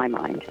 in my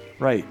mind.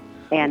 Right.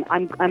 And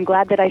I'm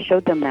glad that I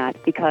showed them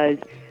that, because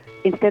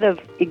instead of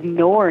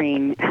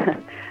ignoring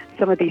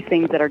some of these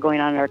things that are going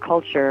on in our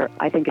culture,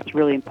 I think it's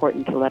really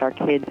important to let our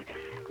kids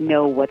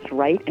know what's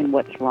right and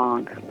what's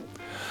wrong.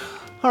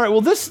 All right.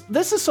 Well, this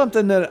is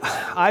something that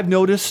I've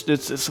noticed.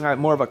 It's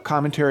more of a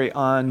commentary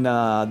on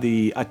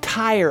the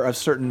attire of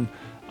certain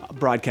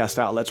broadcast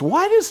outlets.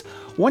 Why does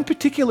one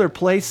particular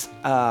place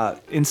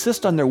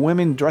insist on their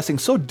women dressing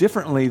so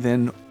differently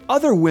than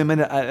other women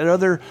at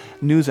other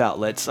news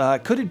outlets?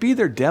 Could it be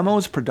their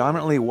demos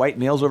predominantly white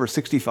males over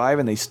 65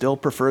 and they still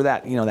prefer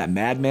that, that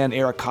Madman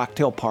era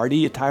cocktail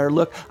party attire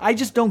look? I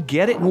just don't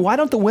get it. And why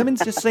don't the women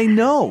just say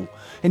no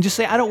and just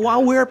say, I'm going to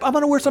wear a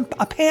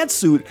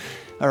pantsuit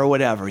or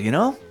whatever,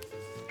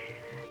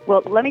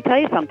 Well, let me tell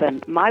you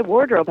something. My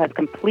wardrobe has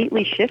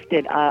completely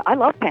shifted. I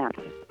love pants.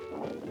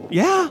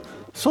 Yeah,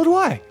 so do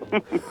I.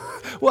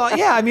 Well,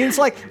 yeah, I mean, it's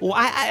like,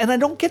 I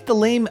don't get the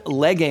lame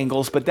leg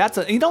angles, but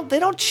they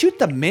don't shoot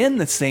the men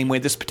the same way.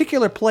 This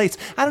particular place,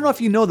 I don't know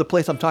if you know the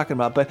place I'm talking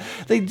about, but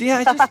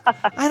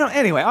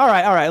anyway, all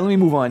right, let me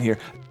move on here.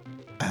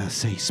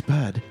 Say,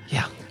 Spud.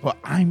 Yeah. Well,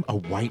 I'm a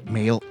white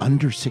male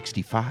under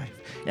 65,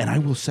 and I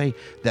will say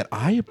that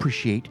I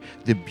appreciate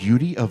the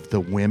beauty of the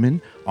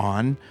women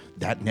on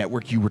that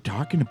network you were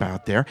talking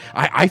about there.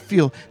 I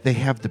feel they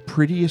have the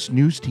prettiest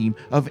news team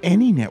of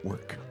any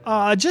network.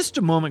 Just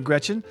a moment,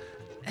 Gretchen.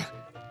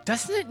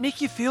 Doesn't it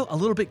make you feel a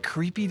little bit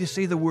creepy to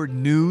say the word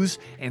news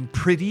and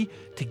pretty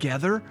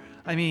together?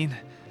 I mean,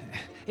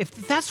 if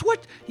that's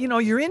what,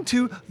 you're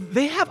into,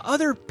 they have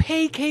other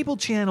pay cable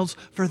channels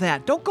for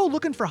that. Don't go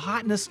looking for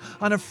hotness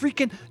on a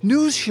freaking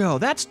news show.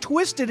 That's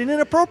twisted and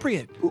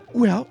inappropriate.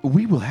 Well,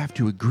 we will have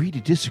to agree to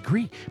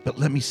disagree, but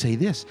let me say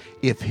this.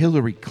 If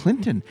Hillary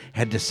Clinton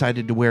had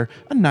decided to wear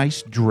a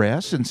nice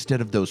dress instead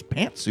of those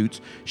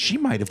pantsuits, she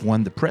might have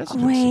won the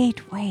presidency.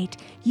 Wait.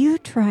 You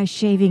try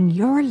shaving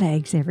your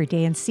legs every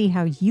day and see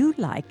how you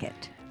like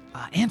it.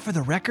 And for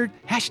the record,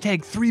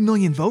 hashtag 3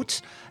 million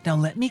votes. Now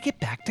let me get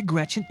back to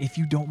Gretchen if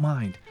you don't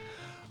mind.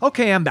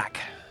 Okay, I'm back.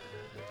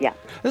 Yeah.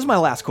 This is my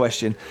last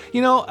question.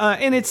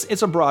 And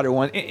it's a broader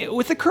one.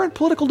 With the current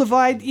political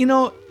divide,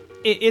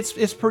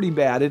 it's pretty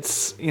bad.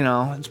 It's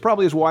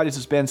probably as wide as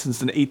it's been since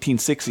the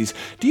 1860s.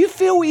 Do you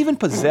feel we even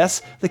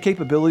possess the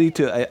capability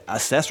to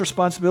assess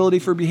responsibility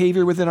for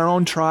behavior within our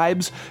own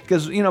tribes?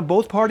 Because,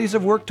 both parties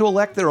have worked to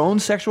elect their own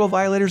sexual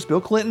violators.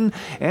 Bill Clinton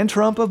and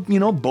Trump have,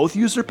 both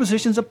used their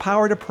positions of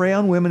power to prey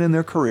on women in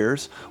their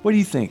careers. What do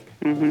you think?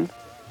 Mm-hmm.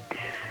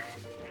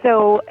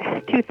 So,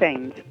 two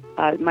things.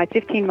 My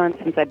 15 months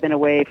since I've been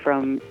away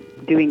from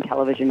doing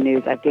television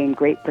news, I've gained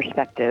great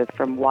perspective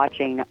from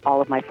watching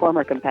all of my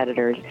former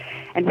competitors.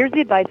 And here's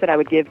the advice that I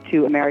would give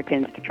to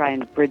Americans to try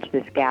and bridge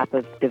this gap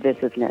of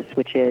divisiveness,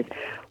 which is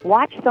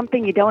watch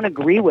something you don't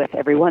agree with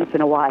every once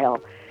in a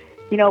while.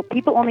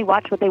 People only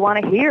watch what they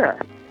want to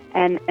hear.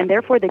 And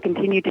therefore they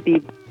continue to be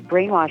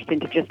brainwashed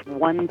into just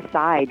one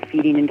side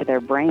feeding into their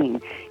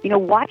brain.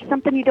 Watch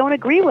something you don't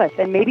agree with,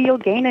 and maybe you'll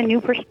gain a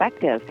new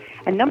perspective.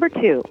 And number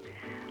two,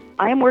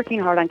 I am working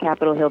hard on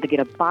Capitol Hill to get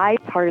a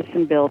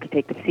bipartisan bill to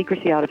take the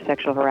secrecy out of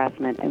sexual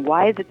harassment. And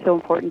why is it so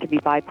important to be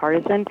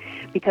bipartisan?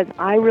 Because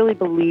I really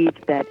believe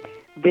that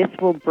this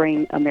will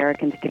bring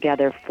Americans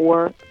together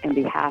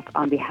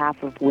on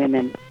behalf of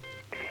women.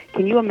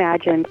 Can you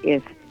imagine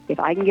if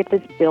I can get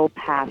this bill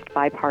passed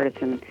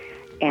bipartisan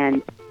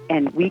and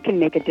we can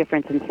make a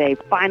difference and say,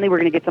 finally, we're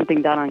going to get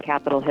something done on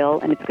Capitol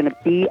Hill, and it's going to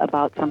be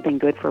about something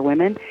good for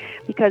women?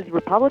 Because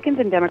Republicans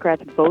and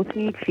Democrats both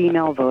need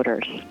female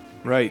voters.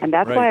 Right. And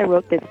that's why I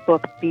wrote this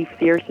book, Be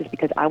Fierce, is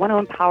because I want to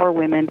empower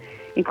women,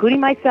 including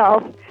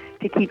myself,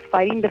 to keep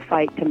fighting the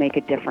fight to make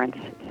a difference.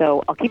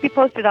 So I'll keep you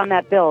posted on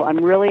that bill.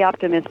 I'm really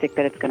optimistic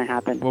that it's going to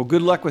happen. Well,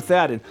 good luck with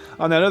that. And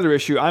on that other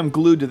issue, I'm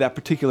glued to that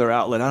particular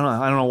outlet. I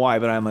don't know why,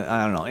 but I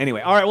don't know. Anyway,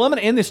 all right, well, I'm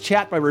going to end this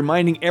chat by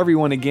reminding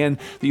everyone again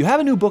that you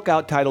have a new book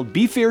out titled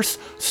Be Fierce,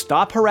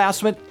 Stop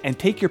Harassment, and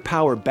Take Your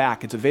Power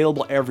Back. It's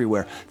available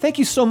everywhere. Thank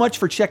you so much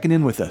for checking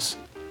in with us.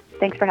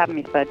 Thanks for having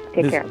me, Spud.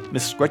 Take care.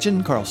 Miss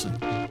Gretchen Carlson.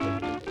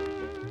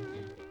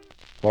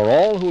 For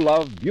all who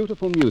love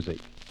beautiful music,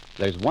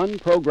 there's one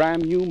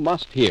program you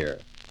must hear.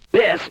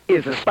 This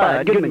is the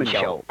Spud Goodman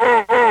Show.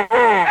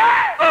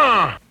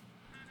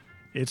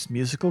 It's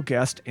musical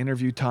guest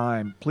interview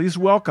time. Please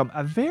welcome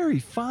a very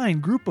fine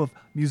group of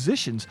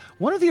musicians,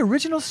 one of the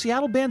original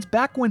Seattle bands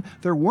back when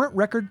there weren't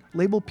record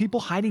label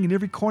people hiding in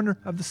every corner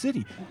of the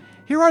city.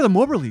 Here are the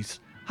Moberlys.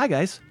 Hi,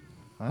 guys.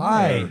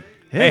 Hi.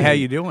 Hey, how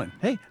you doing?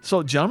 Hey,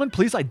 so gentlemen,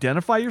 please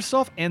identify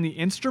yourself and the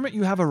instrument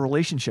you have a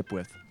relationship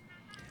with.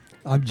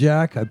 I'm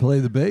Jack. I play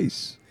the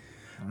bass.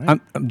 Right.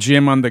 I'm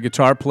Jim. I'm the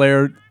guitar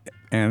player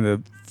and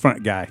the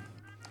front guy.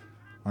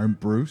 I'm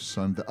Bruce.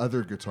 I'm the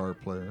other guitar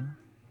player.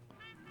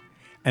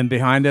 And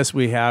behind us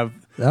we have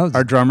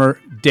our drummer,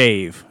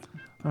 Dave.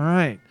 All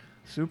right.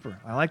 Super.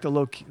 I like the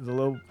low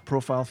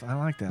profile. I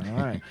like that. All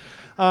right.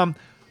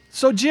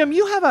 So, Jim,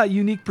 you have a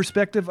unique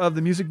perspective of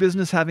the music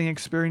business, having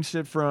experienced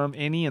it from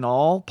any and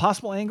all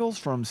possible angles,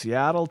 from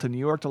Seattle to New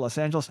York to Los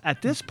Angeles.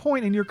 At this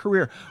point in your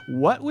career,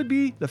 what would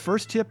be the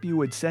first tip you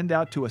would send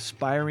out to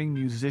aspiring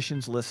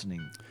musicians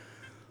listening?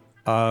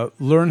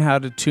 Learn how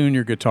to tune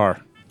your guitar.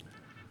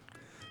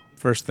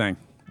 First thing.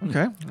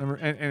 Okay.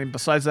 And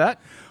besides that?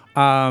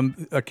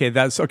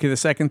 The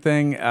second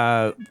thing,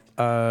 I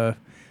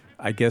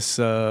guess,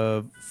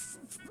 don't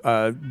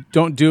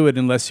do it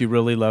unless you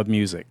really love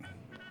music.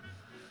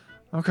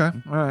 Okay,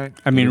 all right.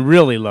 I mean,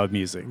 really love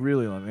music.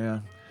 Really love, yeah.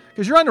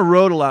 Because you're on the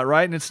road a lot,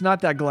 right? And it's not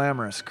that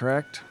glamorous,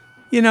 correct?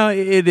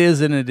 It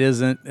is and it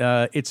isn't.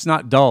 It's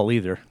not dull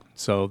either.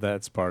 So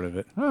that's part of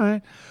it. All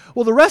right.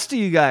 Well, the rest of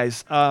you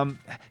guys, I'm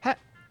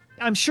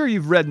sure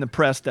you've read in the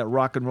press that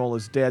rock and roll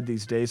is dead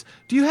these days.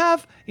 Do you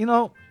have,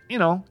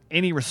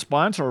 any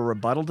response or a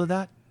rebuttal to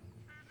that?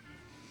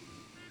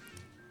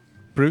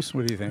 Bruce,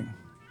 what do you think?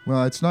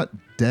 Well, it's not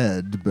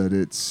dead, but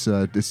it's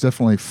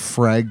definitely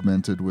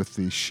fragmented with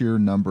the sheer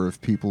number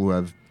of people who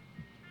have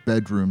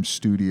bedroom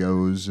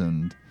studios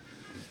and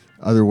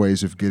other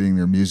ways of getting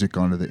their music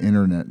onto the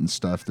internet and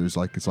stuff. It's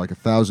like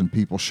 1,000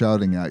 people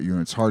shouting at you,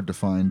 and it's hard to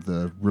find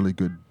the really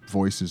good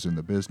voices in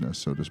the business,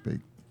 so to speak.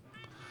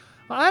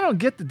 Well, I don't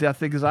get the death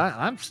thing because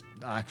I'm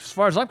as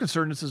far as I'm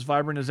concerned, it's as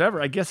vibrant as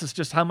ever. I guess it's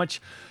just how much,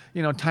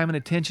 time and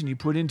attention you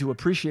put into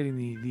appreciating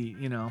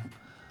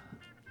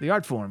the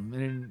art form.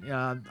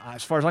 And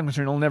as far as I'm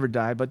concerned, it'll never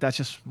die. But that's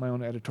just my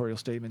own editorial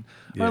statement.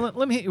 Yeah. All right,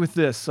 let me hit you with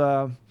this.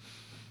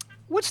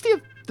 What's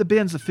the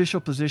band's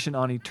official position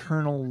on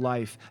eternal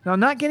life? Now,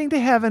 not getting to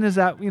heaven is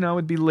that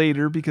would be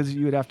later because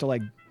you would have to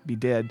be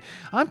dead.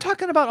 I'm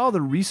talking about all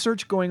the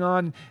research going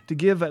on to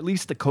give at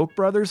least the Koch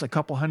brothers a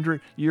couple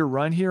 100-year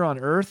run here on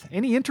Earth.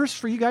 Any interest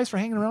for you guys for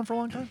hanging around for a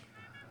long time?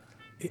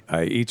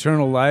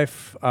 Eternal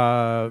life.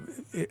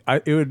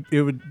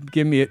 It would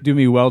do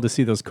me well to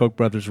see those Koch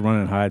brothers run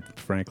and hide.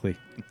 Frankly,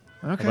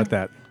 Okay. How about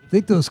that? I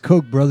think those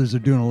Koch brothers are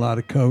doing a lot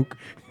of coke.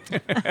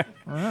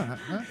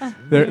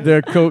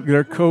 They're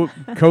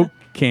Coke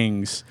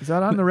kings. Is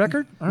that on the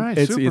record? All right,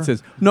 It super.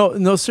 says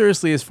no.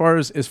 Seriously, as far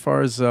as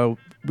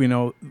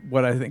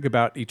what I think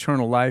about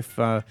eternal life,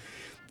 I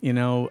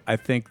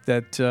think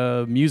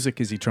that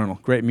music is eternal.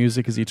 Great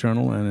music is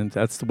eternal, and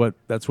that's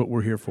what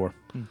we're here for.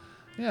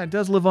 Yeah, it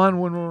does live on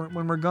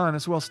when we're gone.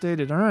 It's well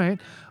stated. All right.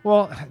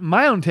 Well,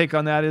 my own take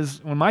on that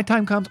is when my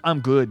time comes, I'm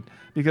good.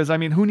 Because,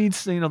 who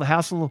needs, the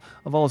hassle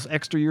of all those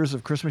extra years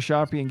of Christmas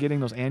shopping and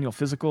getting those annual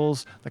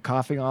physicals, the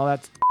coughing, all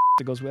that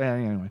that goes with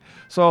anyway.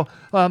 So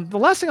the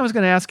last thing I was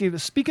going to ask you,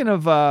 speaking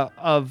of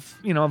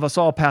us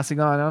all passing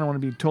on, I don't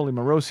want to be totally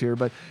morose here,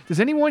 but does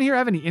anyone here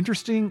have any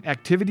interesting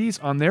activities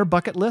on their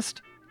bucket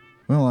list?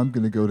 Well, I'm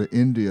going to go to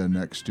India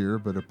next year,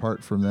 but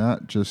apart from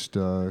that, just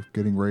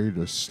getting ready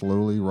to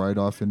slowly ride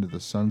off into the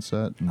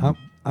sunset. And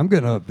I'm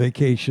going to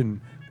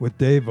vacation with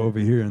Dave over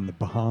here in the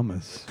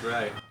Bahamas.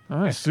 Right. All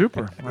right,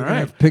 super. All We're right. gonna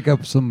have to pick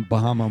up some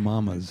Bahama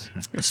mamas.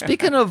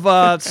 Speaking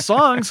of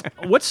songs,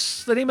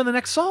 what's the name of the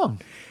next song?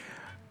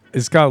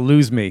 It's called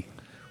 "Lose Me."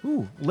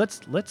 Ooh, let's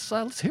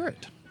hear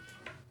it.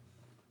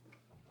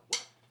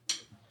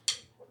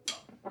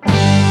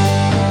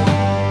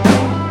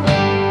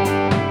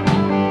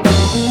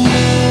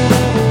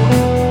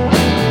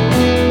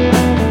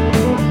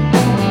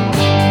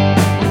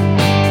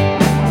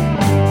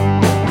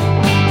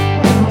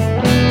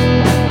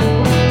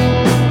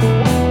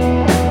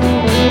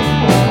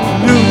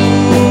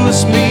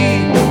 Lose me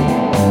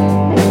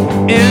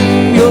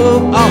in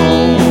your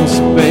arms,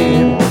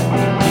 babe.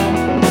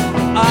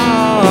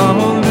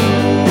 Oh,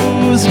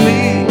 lose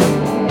me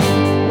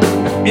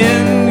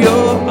in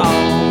your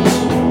arms.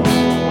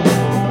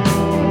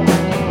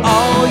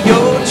 All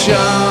your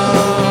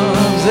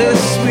charms are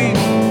sweet.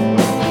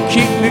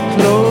 Keep me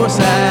close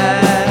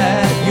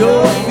at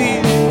your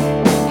feet.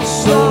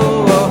 So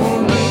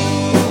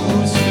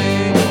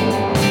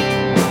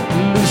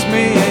lose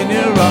me in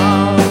your arms.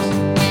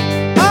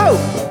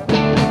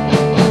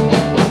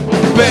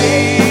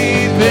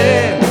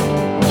 Baby,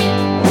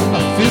 I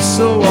feel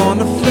so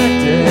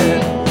unaffected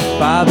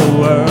by the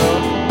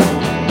world.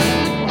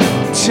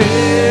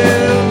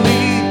 Tell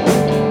me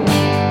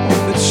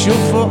that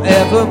you'll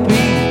forever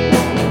be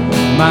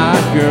my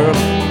girl.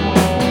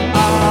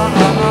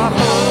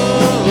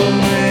 Hold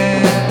me,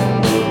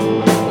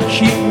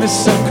 keep me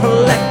so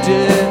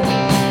collected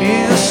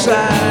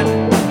inside.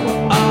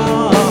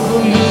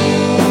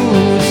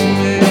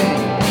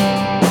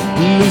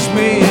 Lose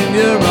me in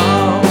your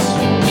arms.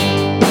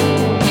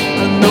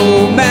 No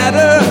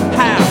matter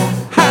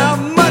how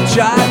much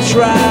I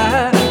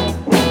try,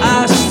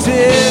 I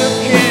still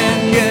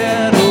can't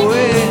get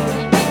away,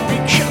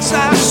 because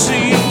I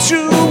see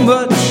too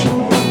much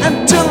and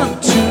done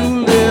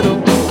too little.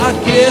 I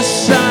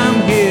guess I'm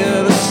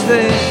here to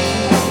stay.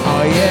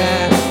 Oh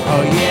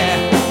yeah,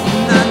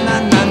 na na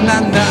na na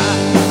na.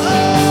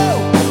 Oh.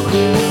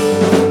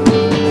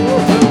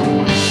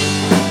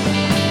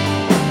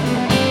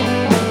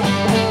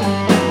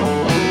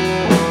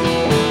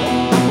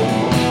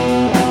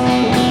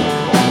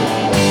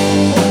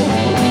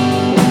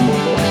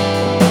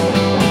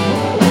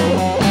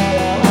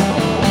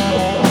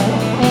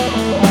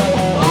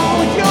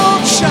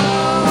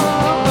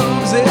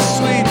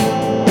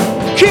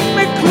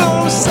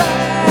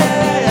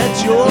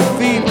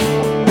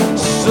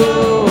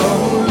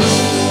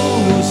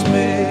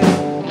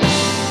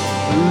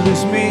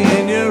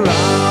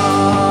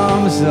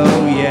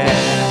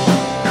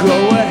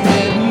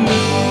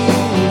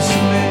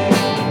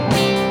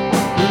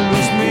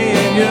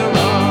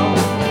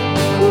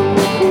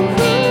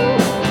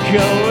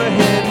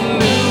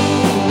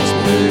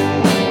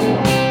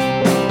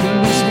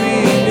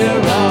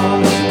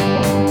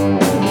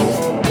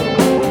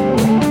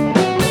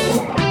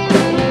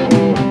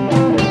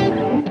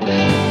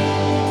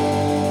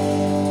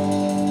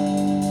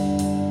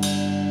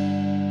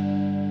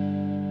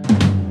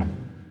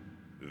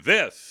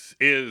 This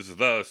is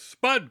the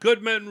Spud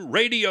Goodman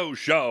Radio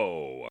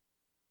Show.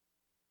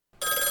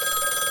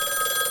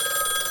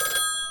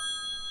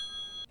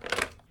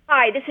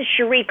 Hi, this is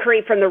Cherie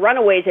Curry from The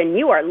Runaways, and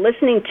you are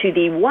listening to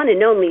the one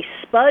and only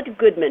Spud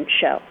Goodman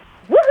Show.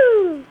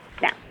 Woohoo!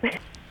 Now.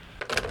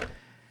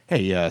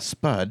 Hey,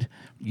 Spud,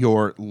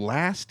 your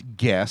last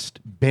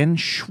guest, Ben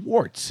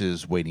Schwartz,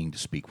 is waiting to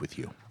speak with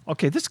you.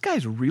 Okay, this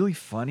guy's really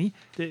funny.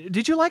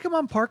 Did you like him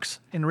on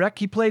Parks and Rec?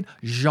 He played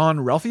Jean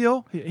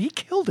Ralphio. He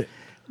killed it.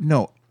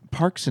 No,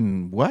 Parks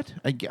and what?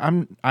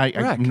 I'm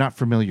not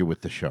familiar with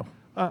the show.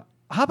 How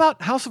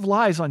about House of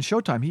Lies on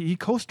Showtime? He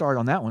co-starred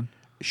on that one.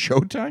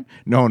 Showtime?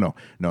 No.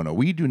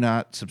 We do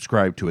not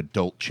subscribe to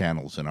adult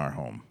channels in our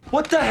home.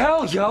 What the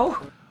hell, yo?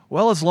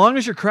 Well, as long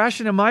as you're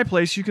crashing in my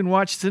place, you can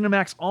watch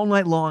Cinemax all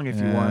night long if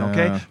you want,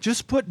 okay?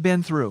 Just put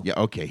Ben through. Yeah,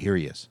 okay, here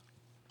he is.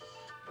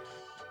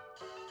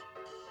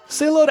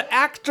 Say hello to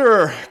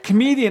actor,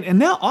 comedian, and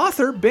now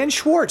author Ben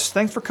Schwartz.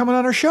 Thanks for coming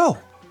on our show.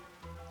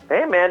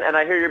 Hey, man, and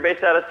I hear you're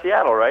based out of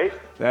Seattle, right?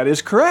 That is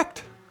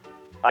correct.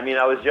 I mean,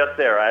 I was just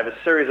there. I have a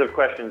series of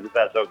questions, if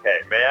that's okay.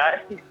 May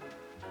I?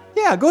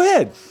 Yeah, go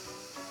ahead.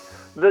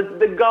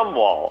 The gum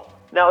wall.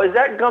 Now, is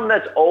that gum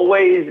that's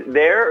always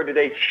there, or do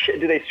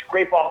they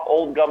scrape off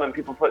old gum and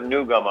people put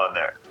new gum on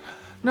there?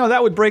 No,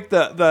 that would break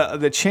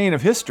the chain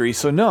of history.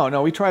 So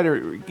no, we try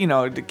to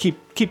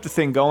keep the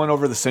thing going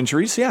over the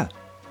centuries. Yeah.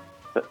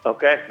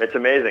 Okay, it's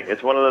amazing.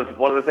 It's one of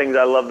the things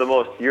I love the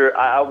most.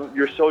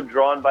 You're so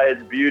drawn by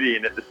its beauty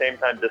and at the same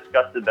time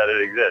disgusted that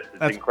it exists.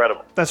 It's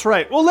incredible. That's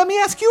right. Well, let me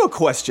ask you a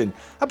question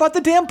about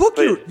the damn book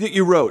that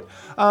you wrote.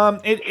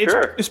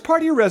 Sure. It's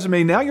part of your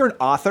resume now. You're an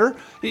author,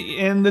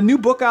 and the new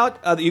book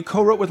out that you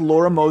co-wrote with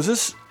Laura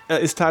Moses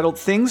is titled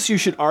 "Things You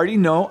Should Already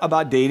Know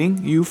About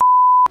Dating." You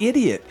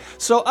idiot.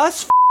 So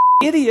us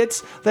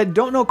idiots that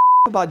don't know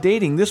about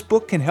dating, this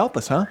book can help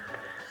us, huh?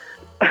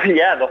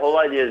 Yeah, the whole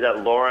idea is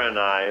that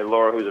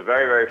Laura, who's a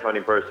very, very funny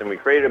person, we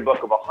created a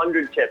book of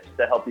 100 tips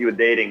to help you with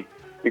dating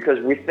because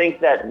we think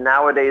that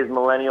nowadays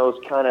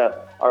millennials kind of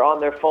are on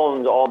their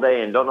phones all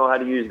day and don't know how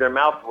to use their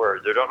mouth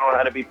words or don't know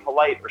how to be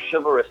polite or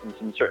chivalrous in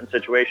some certain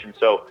situations.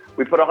 So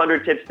we put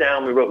 100 tips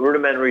down, we wrote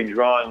rudimentary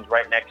drawings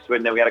right next to it,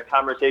 and then we had a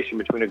conversation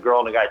between a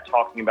girl and a guy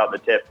talking about the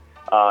tip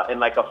in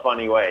like a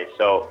funny way.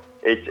 So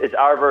it's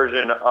our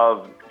version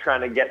of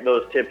trying to get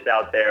those tips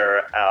out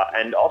there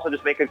and also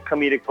just make a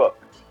comedic book.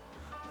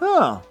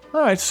 Oh,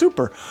 all right,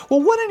 super.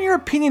 Well, what in your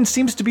opinion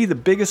seems to be the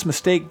biggest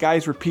mistake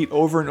guys repeat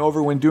over and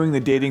over when doing the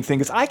dating thing?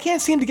 Because I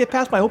can't seem to get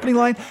past my opening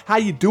line, "How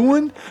you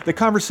doing?" The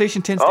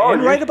conversation tends to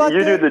end right about that.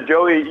 You do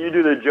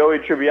the Joey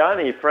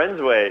Tribbiani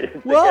Friends way.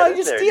 Well, How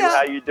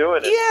you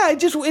doing?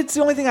 It's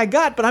the only thing I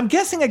got. But I'm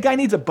guessing a guy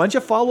needs a bunch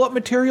of follow-up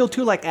material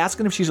too, like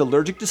asking if she's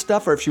allergic to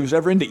stuff or if she was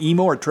ever into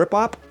emo or trip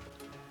hop.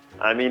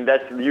 I mean,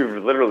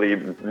 you've literally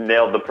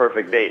nailed the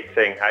perfect date,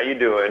 saying, "How you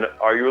doing?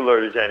 Are you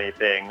allergic to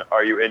anything?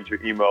 Are you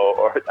into emo?"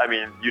 Or, I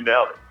mean, you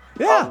nailed it.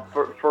 Yeah.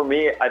 For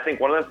me, I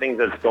think one of the things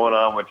that's going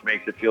on, which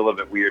makes it feel a little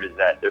bit weird, is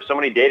that there's so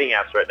many dating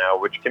apps right now,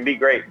 which can be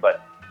great,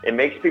 but it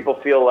makes people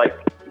feel like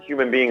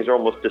human beings are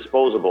almost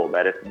disposable,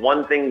 that if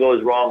one thing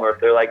goes wrong or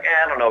if they're like,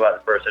 I don't know about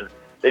this person,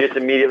 they just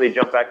immediately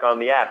jump back on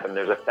the app and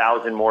there's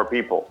 1,000 more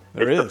people.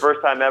 It's the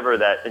first time ever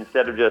that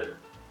instead of just,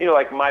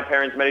 like my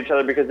parents met each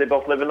other because they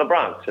both live in the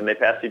Bronx and they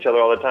passed each other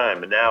all the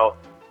time. And now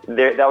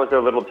that was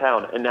their little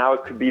town. And now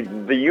it could be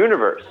the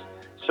universe.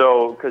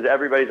 So, because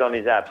everybody's on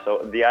these apps. So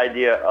the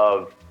idea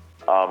of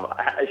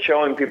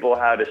showing people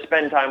how to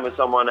spend time with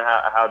someone,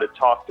 how to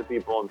talk to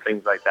people and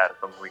things like that is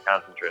something we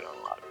concentrate on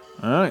a lot.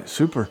 All right,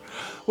 super.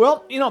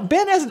 Well,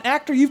 Ben, as an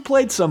actor, you've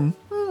played some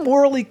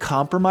morally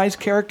compromised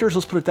characters,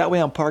 let's put it that way,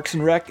 on Parks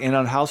and Rec and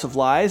on House of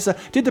Lies.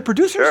 Did the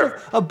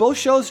producers of both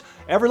shows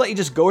ever let you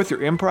just go with your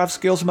improv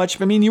skills much?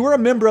 I mean, you were a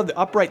member of the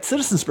Upright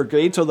Citizens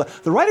Brigade, so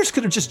the writers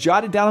could have just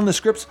jotted down on the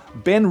scripts,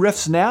 Ben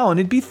riffs now, and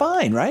it'd be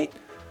fine, right?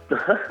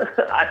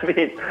 I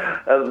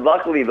mean,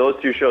 luckily those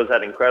two shows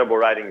had incredible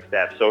writing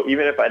staff, so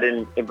even if I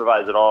didn't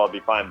improvise at all, I'd be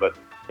fine. But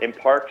in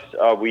Parks,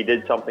 we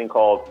did something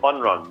called fun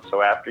runs.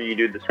 So after you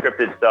do the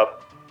scripted stuff,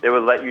 they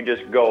would let you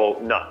just go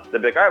nuts.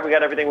 They'd be like, all right, we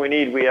got everything we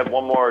need. We have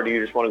one more. Or do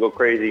you just want to go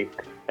crazy?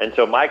 And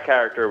so my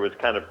character was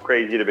kind of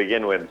crazy to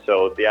begin with.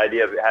 So the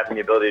idea of having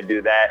the ability to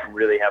do that and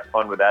really have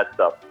fun with that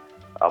stuff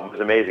was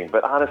amazing.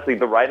 But honestly,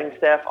 the writing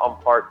staff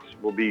on Parks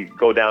will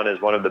go down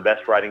as one of the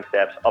best writing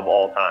staffs of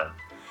all time.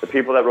 The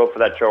people that wrote for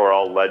that show are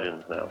all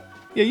legends now.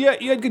 Yeah,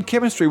 you had good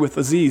chemistry with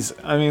Aziz.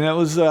 I mean, it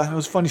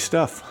was funny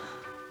stuff.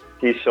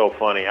 He's so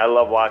funny. I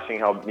love watching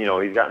how,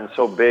 he's gotten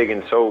so big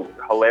and so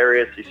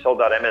hilarious. He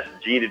sold out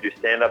MSG to do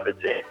stand-up.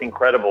 It's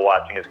incredible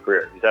watching his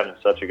career. He's having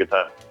such a good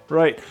time.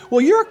 Right.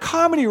 Well, you're a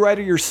comedy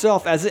writer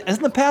yourself. As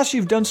in the past,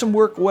 you've done some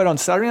work, on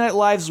Saturday Night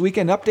Live's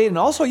Weekend Update, and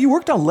also you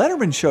worked on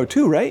Letterman's show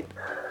too, right?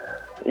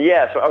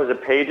 Yeah, so I was a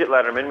page at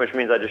Letterman, which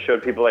means I just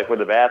showed people like where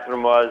the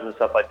bathroom was and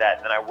stuff like that.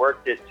 And then I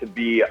worked it to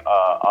be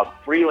a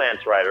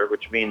freelance writer,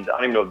 which means, I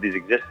don't even know if these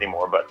exist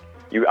anymore, but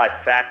I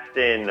faxed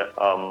in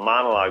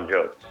monologue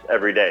jokes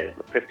every day,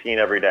 15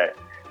 every day.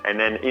 And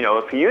then,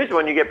 if you use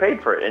one, you get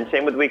paid for it. And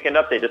same with Weekend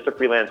Update, just a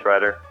freelance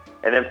writer.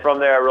 And then from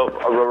there, I wrote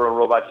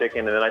Robot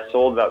Chicken, and then I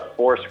sold about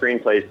 4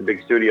 screenplays to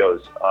big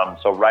studios.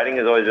 So writing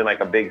has always been like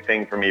a big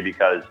thing for me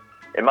because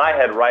in my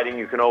head, writing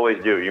you can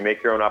always do. You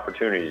make your own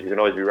opportunities. You can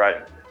always be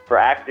writing. For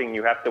acting,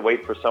 you have to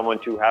wait for someone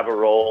to have a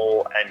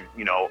role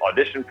and,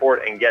 audition for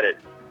it and get it.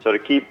 So to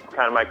keep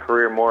kind of my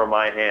career more in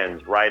my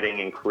hands,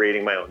 writing and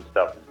creating my own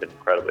stuff has been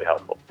incredibly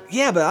helpful.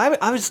 Yeah,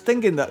 but I was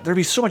thinking that there'd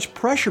be so much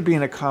pressure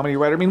being a comedy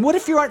writer. I mean, what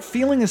if you aren't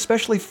feeling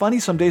especially funny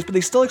some days, but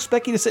they still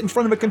expect you to sit in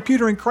front of a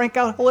computer and crank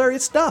out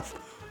hilarious stuff?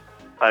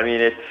 I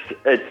mean,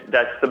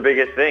 that's the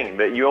biggest thing,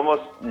 that you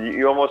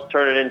almost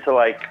turn it into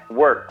like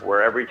work,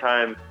 where every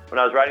time when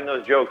I was writing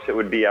those jokes, I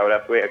would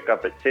have to wake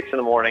up at 6 in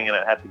the morning and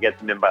I'd have to get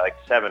them in by like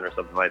 7 or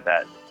something like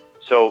that.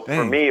 So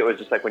for me, it was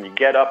just like when you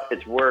get up,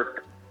 it's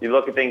work. You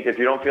look at things. If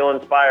you don't feel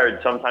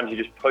inspired, sometimes you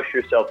just push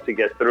yourself to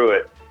get through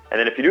it. And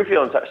then if you do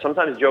feel inspired,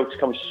 sometimes jokes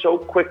come so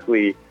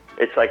quickly,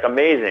 it's like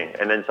amazing.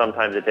 And then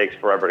sometimes it takes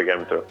forever to get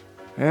them through.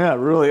 Yeah,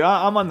 really.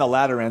 I'm on the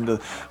latter end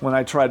when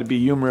I try to be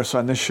humorous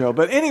on this show.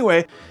 But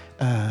anyway.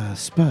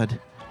 Spud.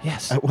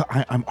 Yes.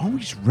 I'm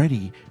always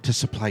ready to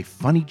supply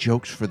funny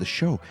jokes for the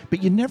show,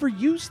 but you never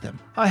use them.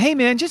 Hey,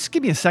 man, just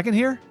give me a second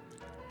here.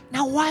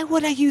 Now, why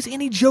would I use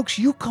any jokes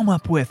you come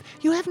up with?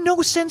 You have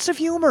no sense of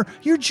humor.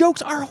 Your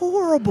jokes are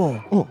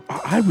horrible. Oh,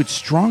 I would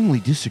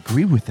strongly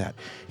disagree with that.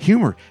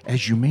 Humor,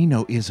 as you may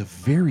know, is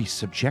very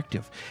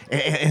subjective.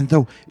 And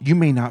though you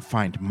may not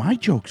find my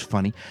jokes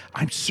funny,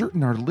 I'm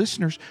certain our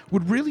listeners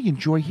would really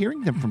enjoy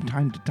hearing them from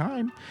time to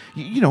time.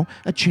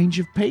 A change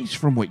of pace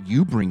from what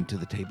you bring to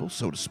the table,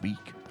 so to speak.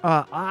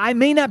 I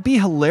may not be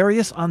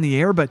hilarious on the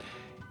air, but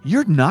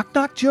your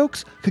knock-knock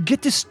jokes could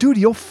get this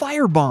studio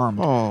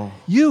firebombed. Oh.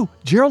 You,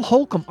 Gerald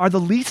Holcomb, are the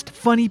least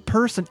funny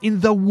person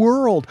in the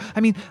world. I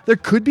mean, there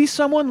could be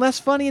someone less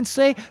funny in,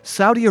 say,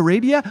 Saudi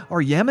Arabia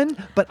or Yemen,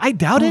 but I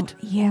doubt it.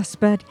 Yes,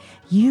 but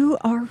you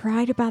are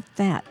right about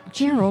that.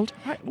 Gerald,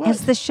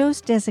 as the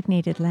show's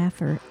designated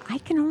laugher, I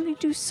can only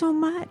do so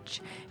much.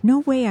 No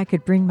way I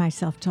could bring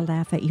myself to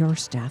laugh at your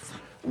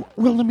stuff.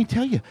 Well, let me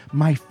tell you,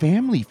 my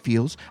family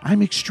feels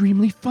I'm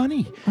extremely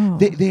funny. Oh.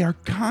 They are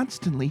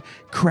constantly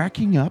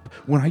cracking up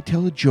when I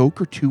tell a joke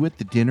or two at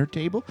the dinner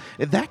table.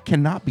 That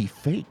cannot be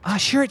fake.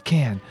 Sure it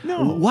can.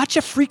 No. Watch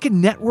a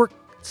freaking network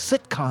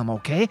sitcom,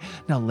 okay?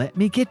 Now let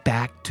me get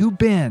back to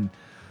Ben.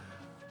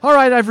 All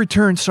right, I've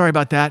returned. Sorry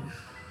about that.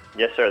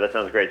 Yes, sir. That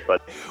sounds great,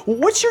 Spud.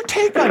 What's your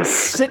take on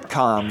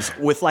sitcoms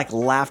with, like,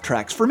 laugh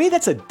tracks? For me,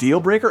 that's a deal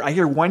breaker. I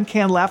hear one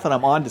canned laugh and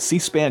I'm on to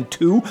C-SPAN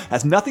 2,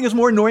 as nothing is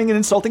more annoying and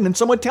insulting than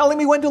someone telling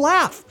me when to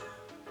laugh.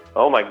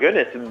 Oh, my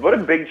goodness. What a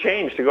big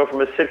change to go from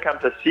a sitcom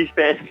to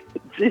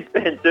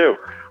C-SPAN 2.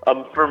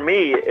 For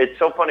me, it's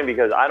so funny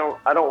because I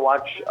don't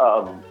watch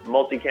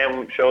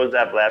multicam shows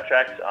that have laugh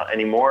tracks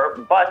anymore,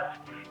 but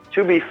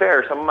to be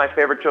fair, some of my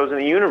favorite shows in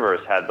the universe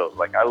had those.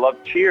 Like, I love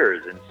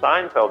Cheers, and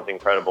Seinfeld's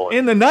incrikable.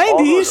 In the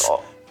 90s?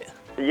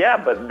 Yeah,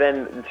 but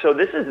then, so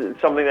this is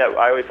something that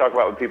I always talk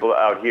about with people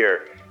out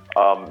here,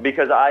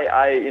 because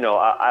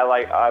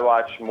I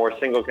watch more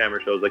single camera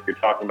shows like you're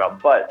talking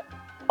about. But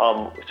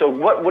so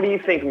what do you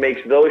think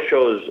makes those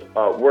shows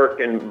work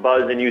and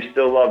buzz, and you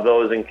still love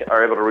those and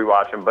are able to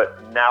rewatch them,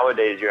 but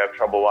nowadays you have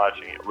trouble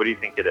watching it? What do you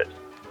think it is?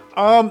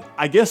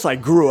 I guess I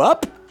grew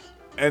up,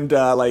 and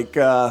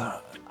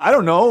I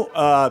don't know.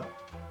 I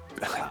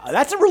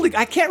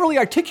can't really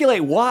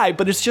articulate why,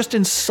 but it's just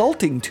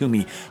insulting to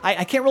me.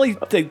 I can't really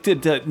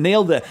to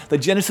nail the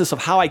genesis of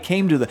how I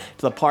came to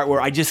the part where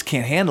I just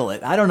can't handle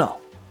it. I don't know.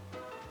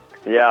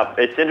 Yeah,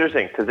 it's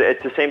interesting because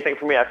it's the same thing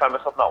for me. I find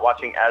myself not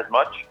watching as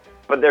much,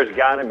 but there's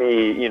got to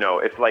be,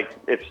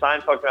 if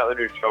Seinfeld came out with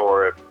a new show,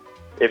 or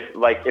if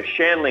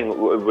Shandling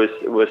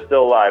was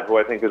still alive, who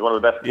I think is one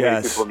of the best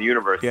comedic people in the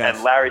universe,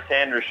 and Larry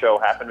Sanders' show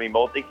happened to be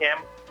multicam.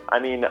 I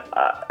mean,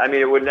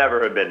 it would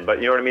never have been, but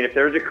you know what I mean? If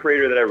there was a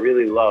creator that I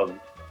really loved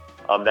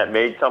that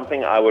made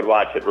something, I would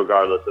watch it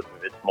regardless if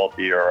it's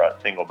multi or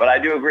single. But I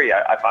do agree.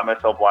 I find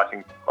myself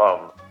watching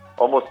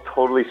almost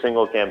totally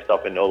single cam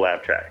stuff and no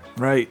laugh tracks.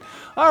 Right.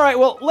 All right,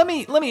 well, let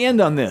me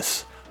end on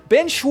this.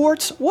 Ben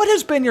Schwartz, what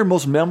has been your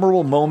most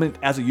memorable moment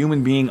as a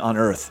human being on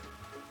Earth?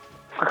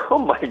 Oh,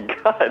 my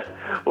God.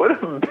 What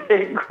a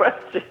big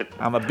question.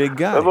 I'm a big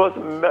guy. The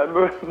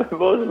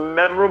most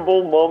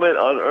memorable moment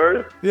on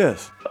Earth?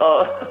 Yes.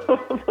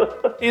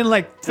 In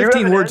like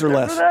 15 words or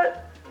less.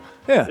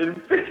 Yeah. In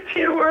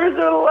 15 words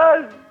or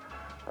less.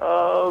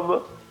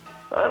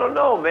 I don't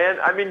know, man.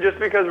 I mean, just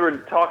because we're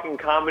talking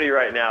comedy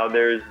right now,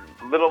 there's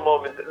little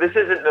moments. This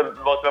isn't the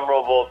most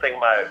memorable thing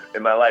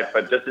in my life,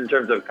 but just in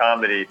terms of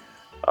comedy,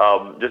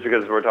 just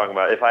because we're talking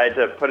about it, if I had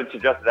to put it to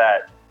just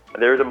that,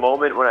 there was a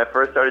moment when I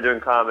first started doing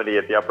comedy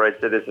at the Upright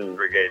Citizens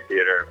Brigade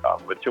Theater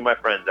with two of my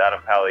friends,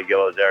 Adam Pally,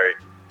 Gil Azari.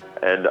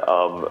 And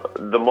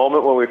the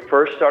moment when we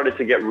first started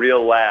to get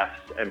real laughs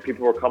and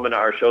people were coming to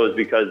our shows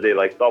because they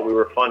thought we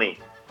were funny.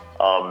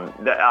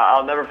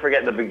 I'll never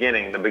forget the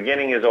beginning. The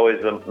beginning is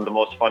always the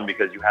most fun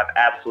because you have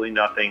absolutely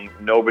nothing.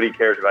 Nobody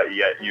cares about you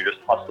yet. You're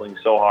just hustling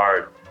so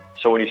hard.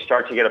 So when you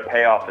start to get a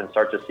payoff and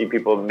start to see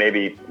people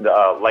maybe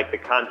like the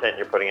content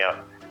you're putting out,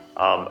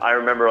 I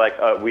remember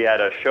we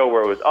had a show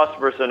where it was us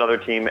versus another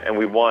team, and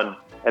we won.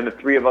 And the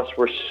three of us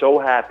were so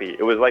happy.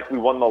 It was like we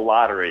won the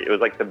lottery. It was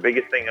like the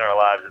biggest thing in our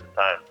lives at the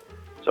time.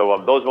 So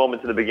those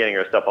moments in the beginning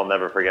are stuff I'll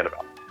never forget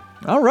about.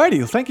 All righty.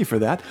 Well, thank you for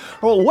that.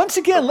 Well, once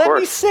again, let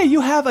me say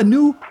you have a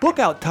new book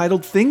out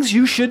titled Things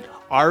You Should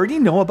Already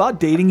Know About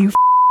Dating, You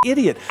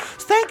Idiot.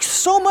 Thanks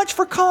so much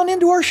for calling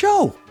into our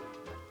show.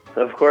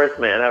 Of course,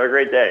 man. Have a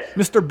great day.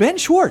 Mr. Ben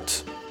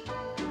Schwartz.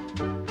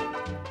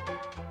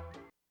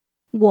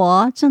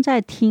 我正在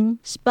听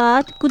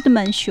Spud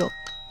Goodman Show。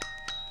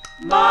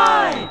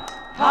 My,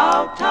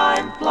 how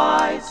time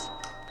flies.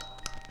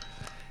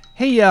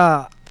 Hey,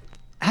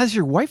 has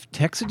your wife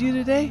texted you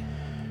today?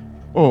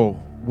 Oh,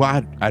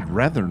 well, I'd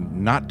rather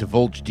not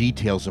divulge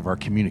details of our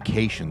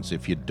communications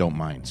if you don't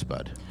mind,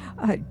 Spud.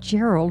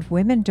 Gerald,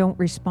 women don't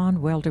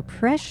respond well to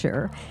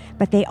pressure,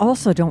 but they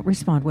also don't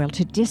respond well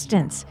to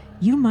distance.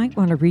 You might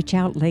want to reach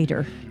out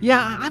later.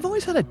 Yeah, I've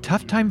always had a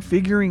tough time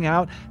figuring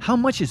out how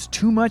much is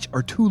too much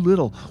or too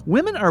little.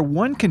 Women are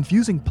one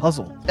confusing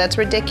puzzle. That's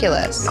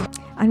ridiculous.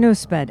 I know,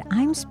 Spud.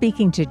 I'm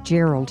speaking to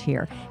Gerald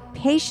here.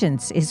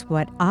 Patience is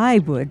what I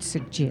would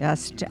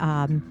suggest.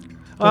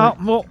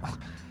 Well,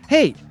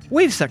 hey,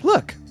 wait a sec.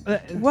 Look.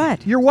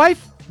 What? Your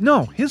wife?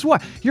 No, his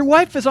wife. Your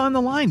wife is on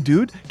the line,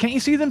 dude. Can't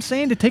you see them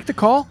saying to take the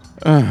call?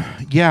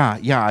 Yeah,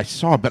 I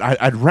saw, but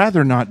I'd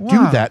rather not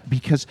do that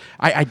because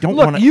I don't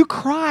want to... Look, you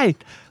cried.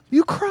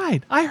 You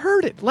cried. I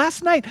heard it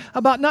last night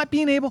about not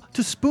being able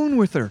to spoon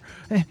with her.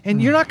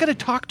 And you're not going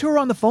to talk to her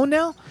on the phone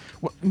now?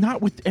 Well,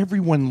 not with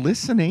everyone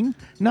listening.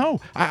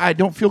 No, I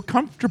don't feel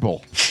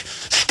comfortable.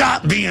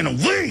 Stop being a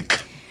weak!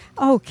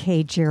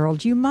 Okay,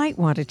 Gerald, you might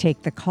want to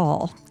take the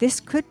call. This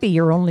could be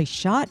your only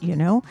shot, you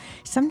know.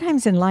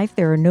 Sometimes in life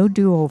there are no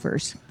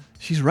do-overs.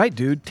 She's right,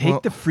 dude.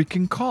 Take the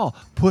freaking call.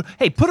 Put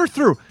her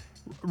through.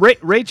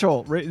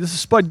 Rachel, this is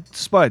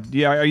Spud.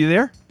 Yeah, are you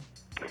there?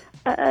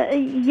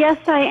 Yes,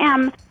 I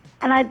am.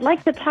 And I'd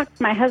like to talk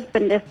to my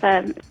husband if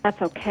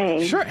that's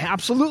okay. Sure,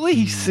 absolutely.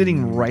 He's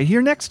sitting right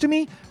here next to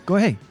me. Go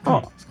ahead.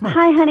 Hi,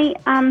 honey.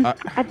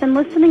 I've been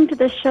listening to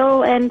the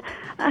show, and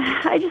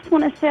I just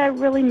want to say I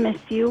really miss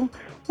you.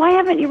 Why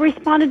haven't you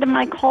responded to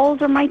my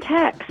calls or my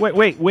texts?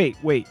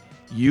 Wait.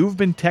 You've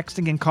been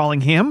texting and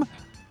calling him?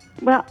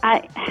 Well,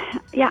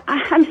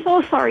 I'm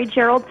so sorry,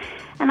 Gerald.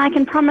 And I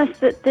can promise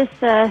that this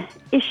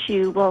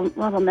issue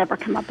will never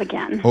come up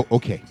again. Oh,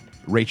 okay.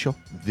 Rachel,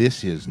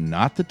 this is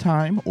not the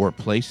time or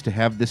place to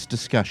have this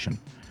discussion.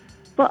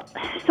 Well,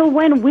 so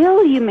when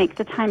will you make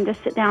the time to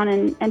sit down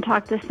and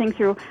talk this thing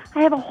through?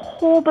 I have a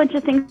whole bunch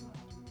of things.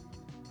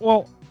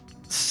 Well,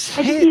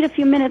 I just need a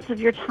few minutes of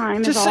your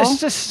time, is all.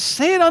 Just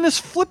say it on this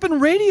flippin'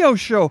 radio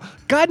show.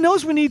 God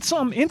knows we need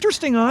something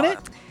interesting on it.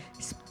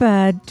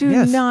 Spud,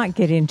 do not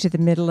get into the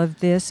middle of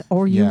this,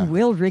 or you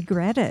will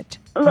regret it.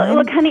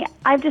 Look, honey,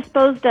 I've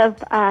disposed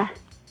of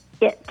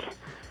it.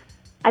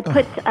 I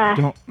put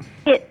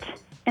it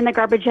in the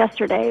garbage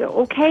yesterday,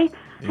 okay?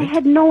 I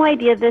had no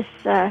idea this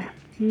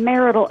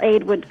marital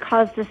aid would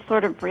cause this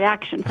sort of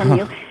reaction from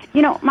you.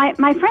 You know, my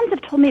friends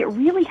have told me it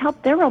really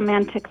helped their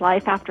romantic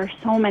life after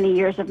so many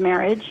years of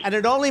marriage. And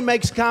it only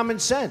makes common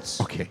sense.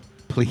 Okay,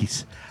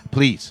 please.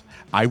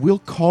 I will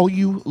call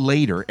you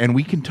later and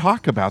we can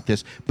talk about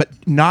this, but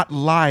not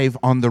live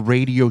on the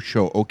radio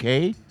show,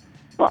 okay?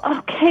 Well,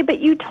 okay, but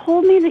you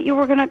told me that you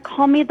were going to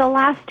call me the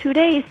last 2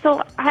 days,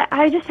 so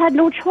I just had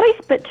no choice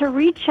but to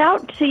reach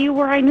out to you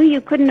where I knew you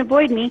couldn't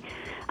avoid me.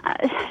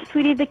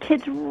 Sweetie, the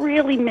kids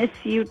really miss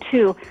you,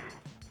 too.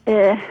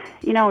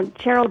 You know,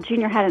 Gerald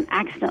Jr. had an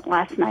accident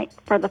last night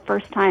for the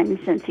first time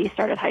since he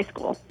started high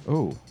school.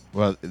 Oh,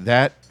 well,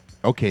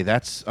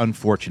 that's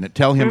unfortunate.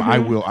 Tell him I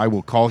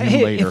will call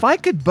him later. If I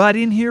could butt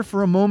in here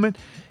for a moment,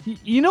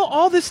 you know,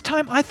 all this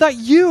time I thought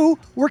you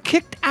were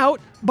kicked out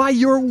by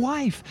your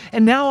wife,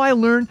 and now I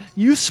learn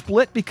you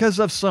split because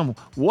of some,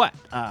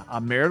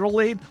 a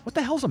marital aid? What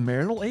the hell's a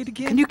marital aid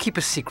again? Can you keep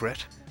a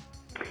secret?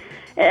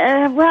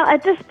 Well,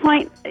 at this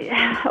point,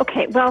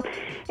 okay, well,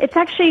 it's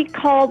actually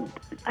called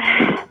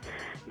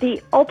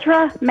the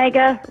Ultra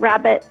Mega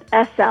Rabbit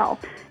SL.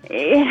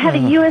 It had a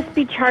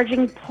USB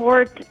charging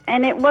port,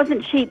 and it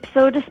wasn't cheap,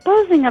 so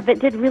disposing of it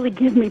did really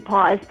give me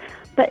pause.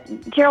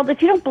 But, Gerald,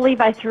 if you don't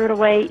believe I threw it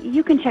away,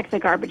 you can check the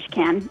garbage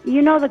can.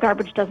 You know the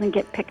garbage doesn't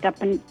get picked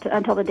up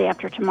until the day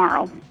after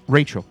tomorrow.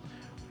 Rachel,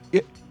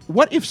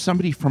 what if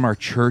somebody from our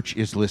church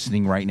is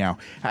listening right now?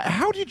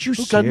 How did you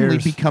suddenly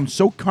become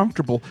so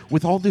comfortable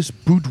with all this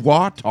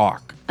boudoir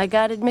talk? I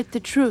gotta admit the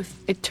truth.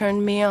 It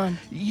turned me on.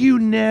 You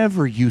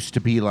never used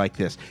to be like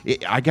this.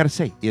 I gotta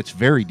say, it's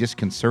very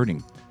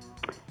disconcerting.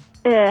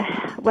 It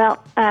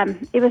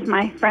was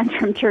my friends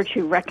from church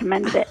who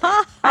recommended it.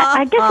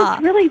 I guess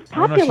it's really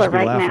popular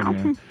right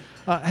now.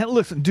 Hey,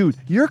 listen, dude,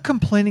 you're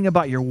complaining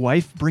about your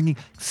wife bringing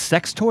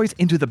sex toys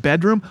into the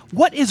bedroom?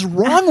 What is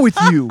wrong with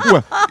you?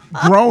 Well,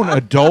 grown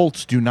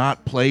adults do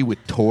not play with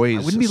toys,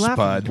 I wouldn't be Spud.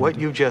 laughing. What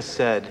you just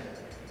said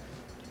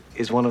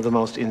is one of the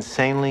most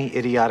insanely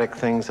idiotic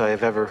things I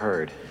have ever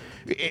heard.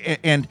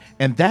 And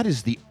that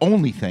is the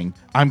only thing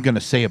I'm going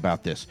to say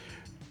about this.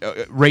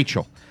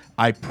 Rachel,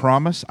 I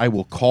promise I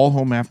will call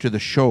home after the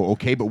show,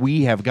 okay? But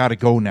we have got to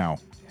go now.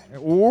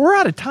 We're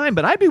out of time,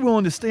 but I'd be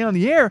willing to stay on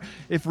the air.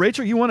 If,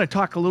 Rachel, you want to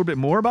talk a little bit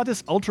more about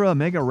this Ultra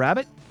Mega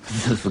Rabbit?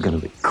 This is going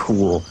to be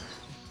cool.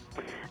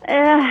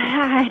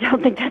 I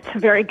don't think that's a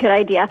very good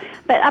idea.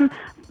 But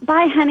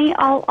bye, honey.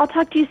 I'll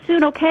talk to you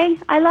soon, okay?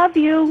 I love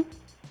you.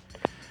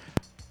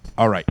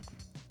 All right.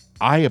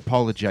 I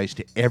apologize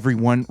to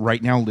everyone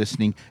right now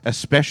listening,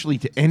 especially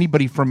to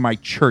anybody from my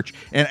church,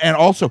 and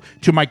also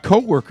to my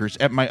coworkers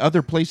at my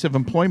other place of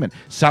employment,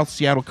 South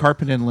Seattle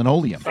Carpet and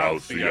Linoleum.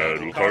 South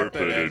Seattle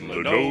Carpet and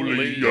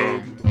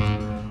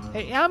Linoleum.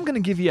 Hey, I'm going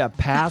to give you a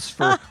pass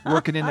for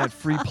working in that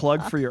free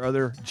plug for your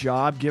other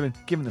job,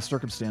 given the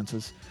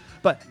circumstances.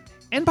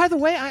 And by the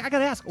way, I got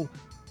to ask,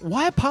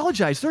 why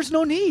apologize? There's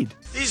no need.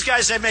 These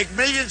guys, they make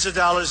millions of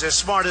dollars. They're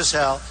smart as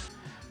hell.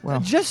 Well,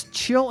 just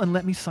chill and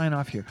let me sign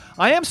off here.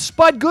 I am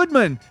Spud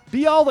Goodman.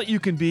 Be all that you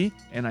can be,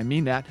 and I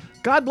mean that.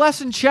 God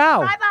bless and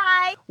ciao.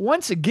 Bye-bye.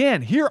 Once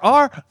again, here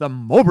are the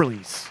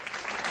Moberlys.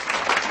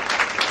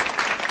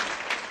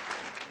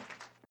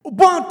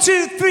 1,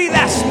 2, 3,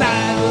 last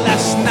night,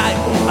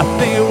 I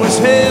think it was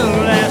hell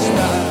last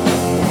night.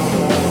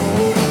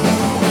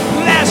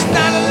 Last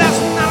night,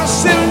 I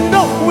said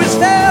no, it was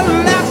hell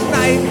last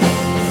night.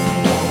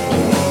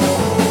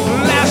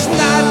 Last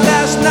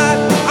night,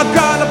 I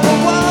got up a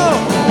wall.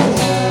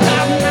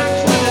 I'm not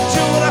trying to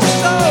do what I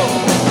saw.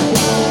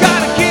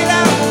 Gotta get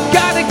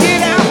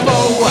out for a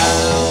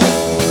while.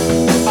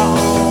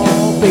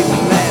 Oh, baby,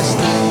 last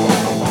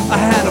night, I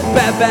had a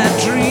bad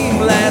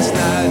dream last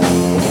night.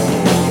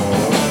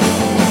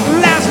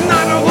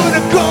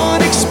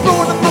 Gone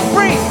exploding my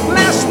brain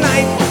last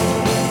night.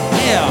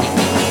 Yeah.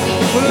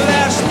 Well,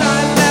 last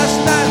night,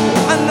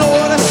 I know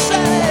what I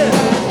said.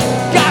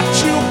 Got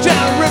choked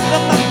down, ripped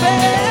up my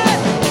bed.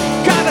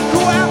 Gotta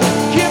go out,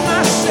 give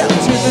myself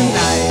to the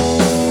night.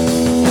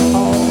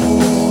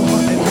 Oh,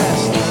 honey,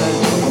 last night.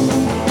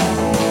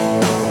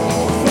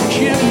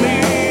 Forgive me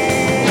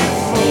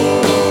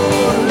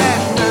for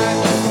last night.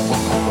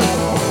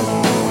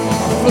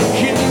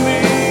 Forgive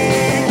me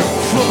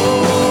for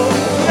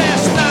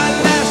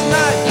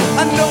I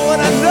know what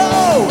I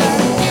know.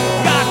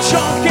 Got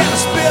chunk and I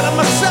spit on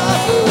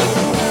myself.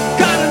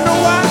 Gotta know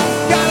why,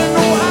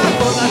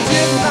 but I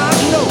did not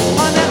know.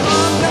 Honey,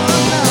 no,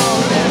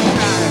 last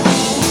night.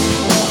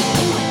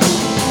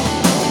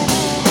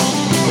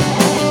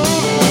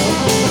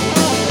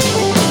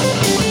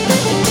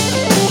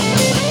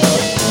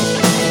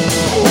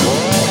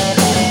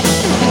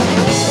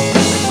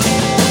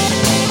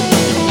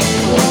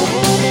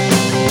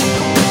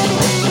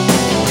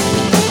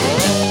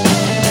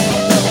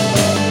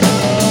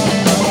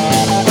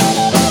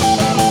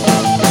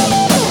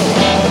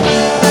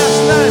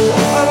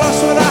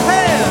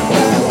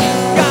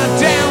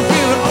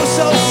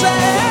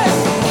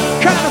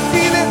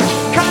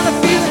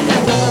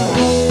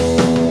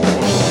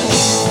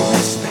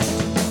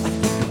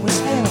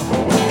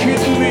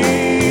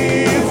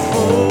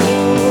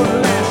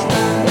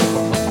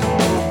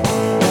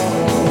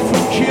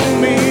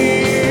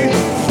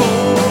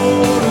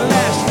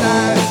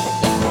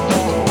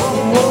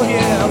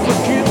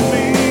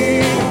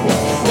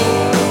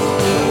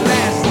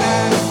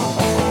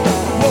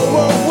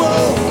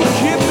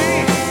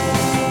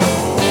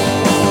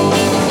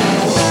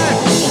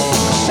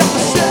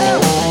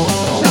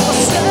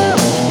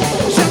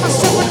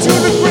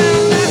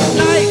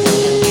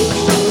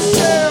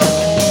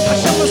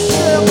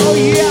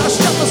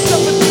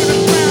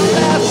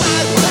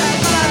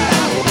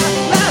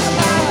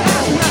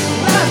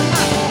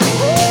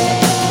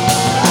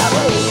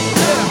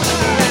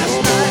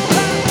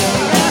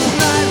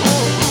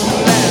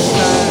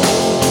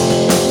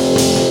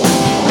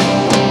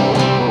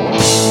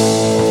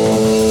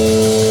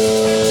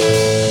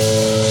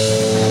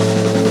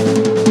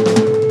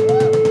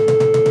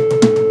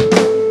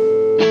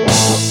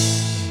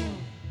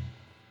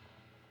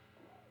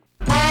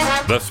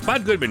 The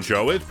Spud Goodman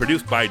Show is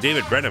produced by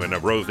David Brenneman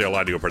of Rosedale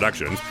Audio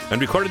Productions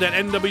and recorded at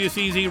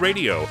NWCZ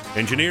Radio.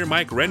 Engineer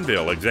Mike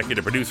Renville,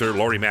 executive producer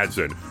Lori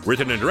Madsen.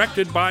 Written and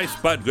directed by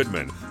Spud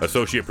Goodman.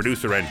 Associate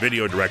producer and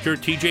video director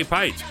TJ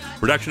Pites.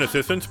 Production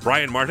assistants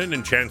Brian Martin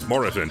and Chance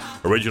Morrison.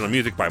 Original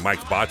music by Mike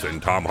Spots and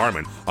Tom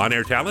Harmon.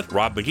 On-air talent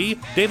Rob McGee,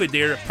 David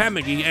Deere, Pam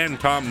McGee, and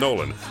Tom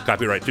Nolan.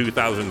 Copyright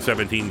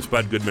 2017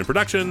 Spud Goodman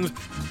Productions.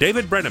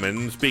 David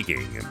Brenneman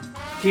speaking.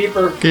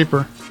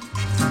 Keeper.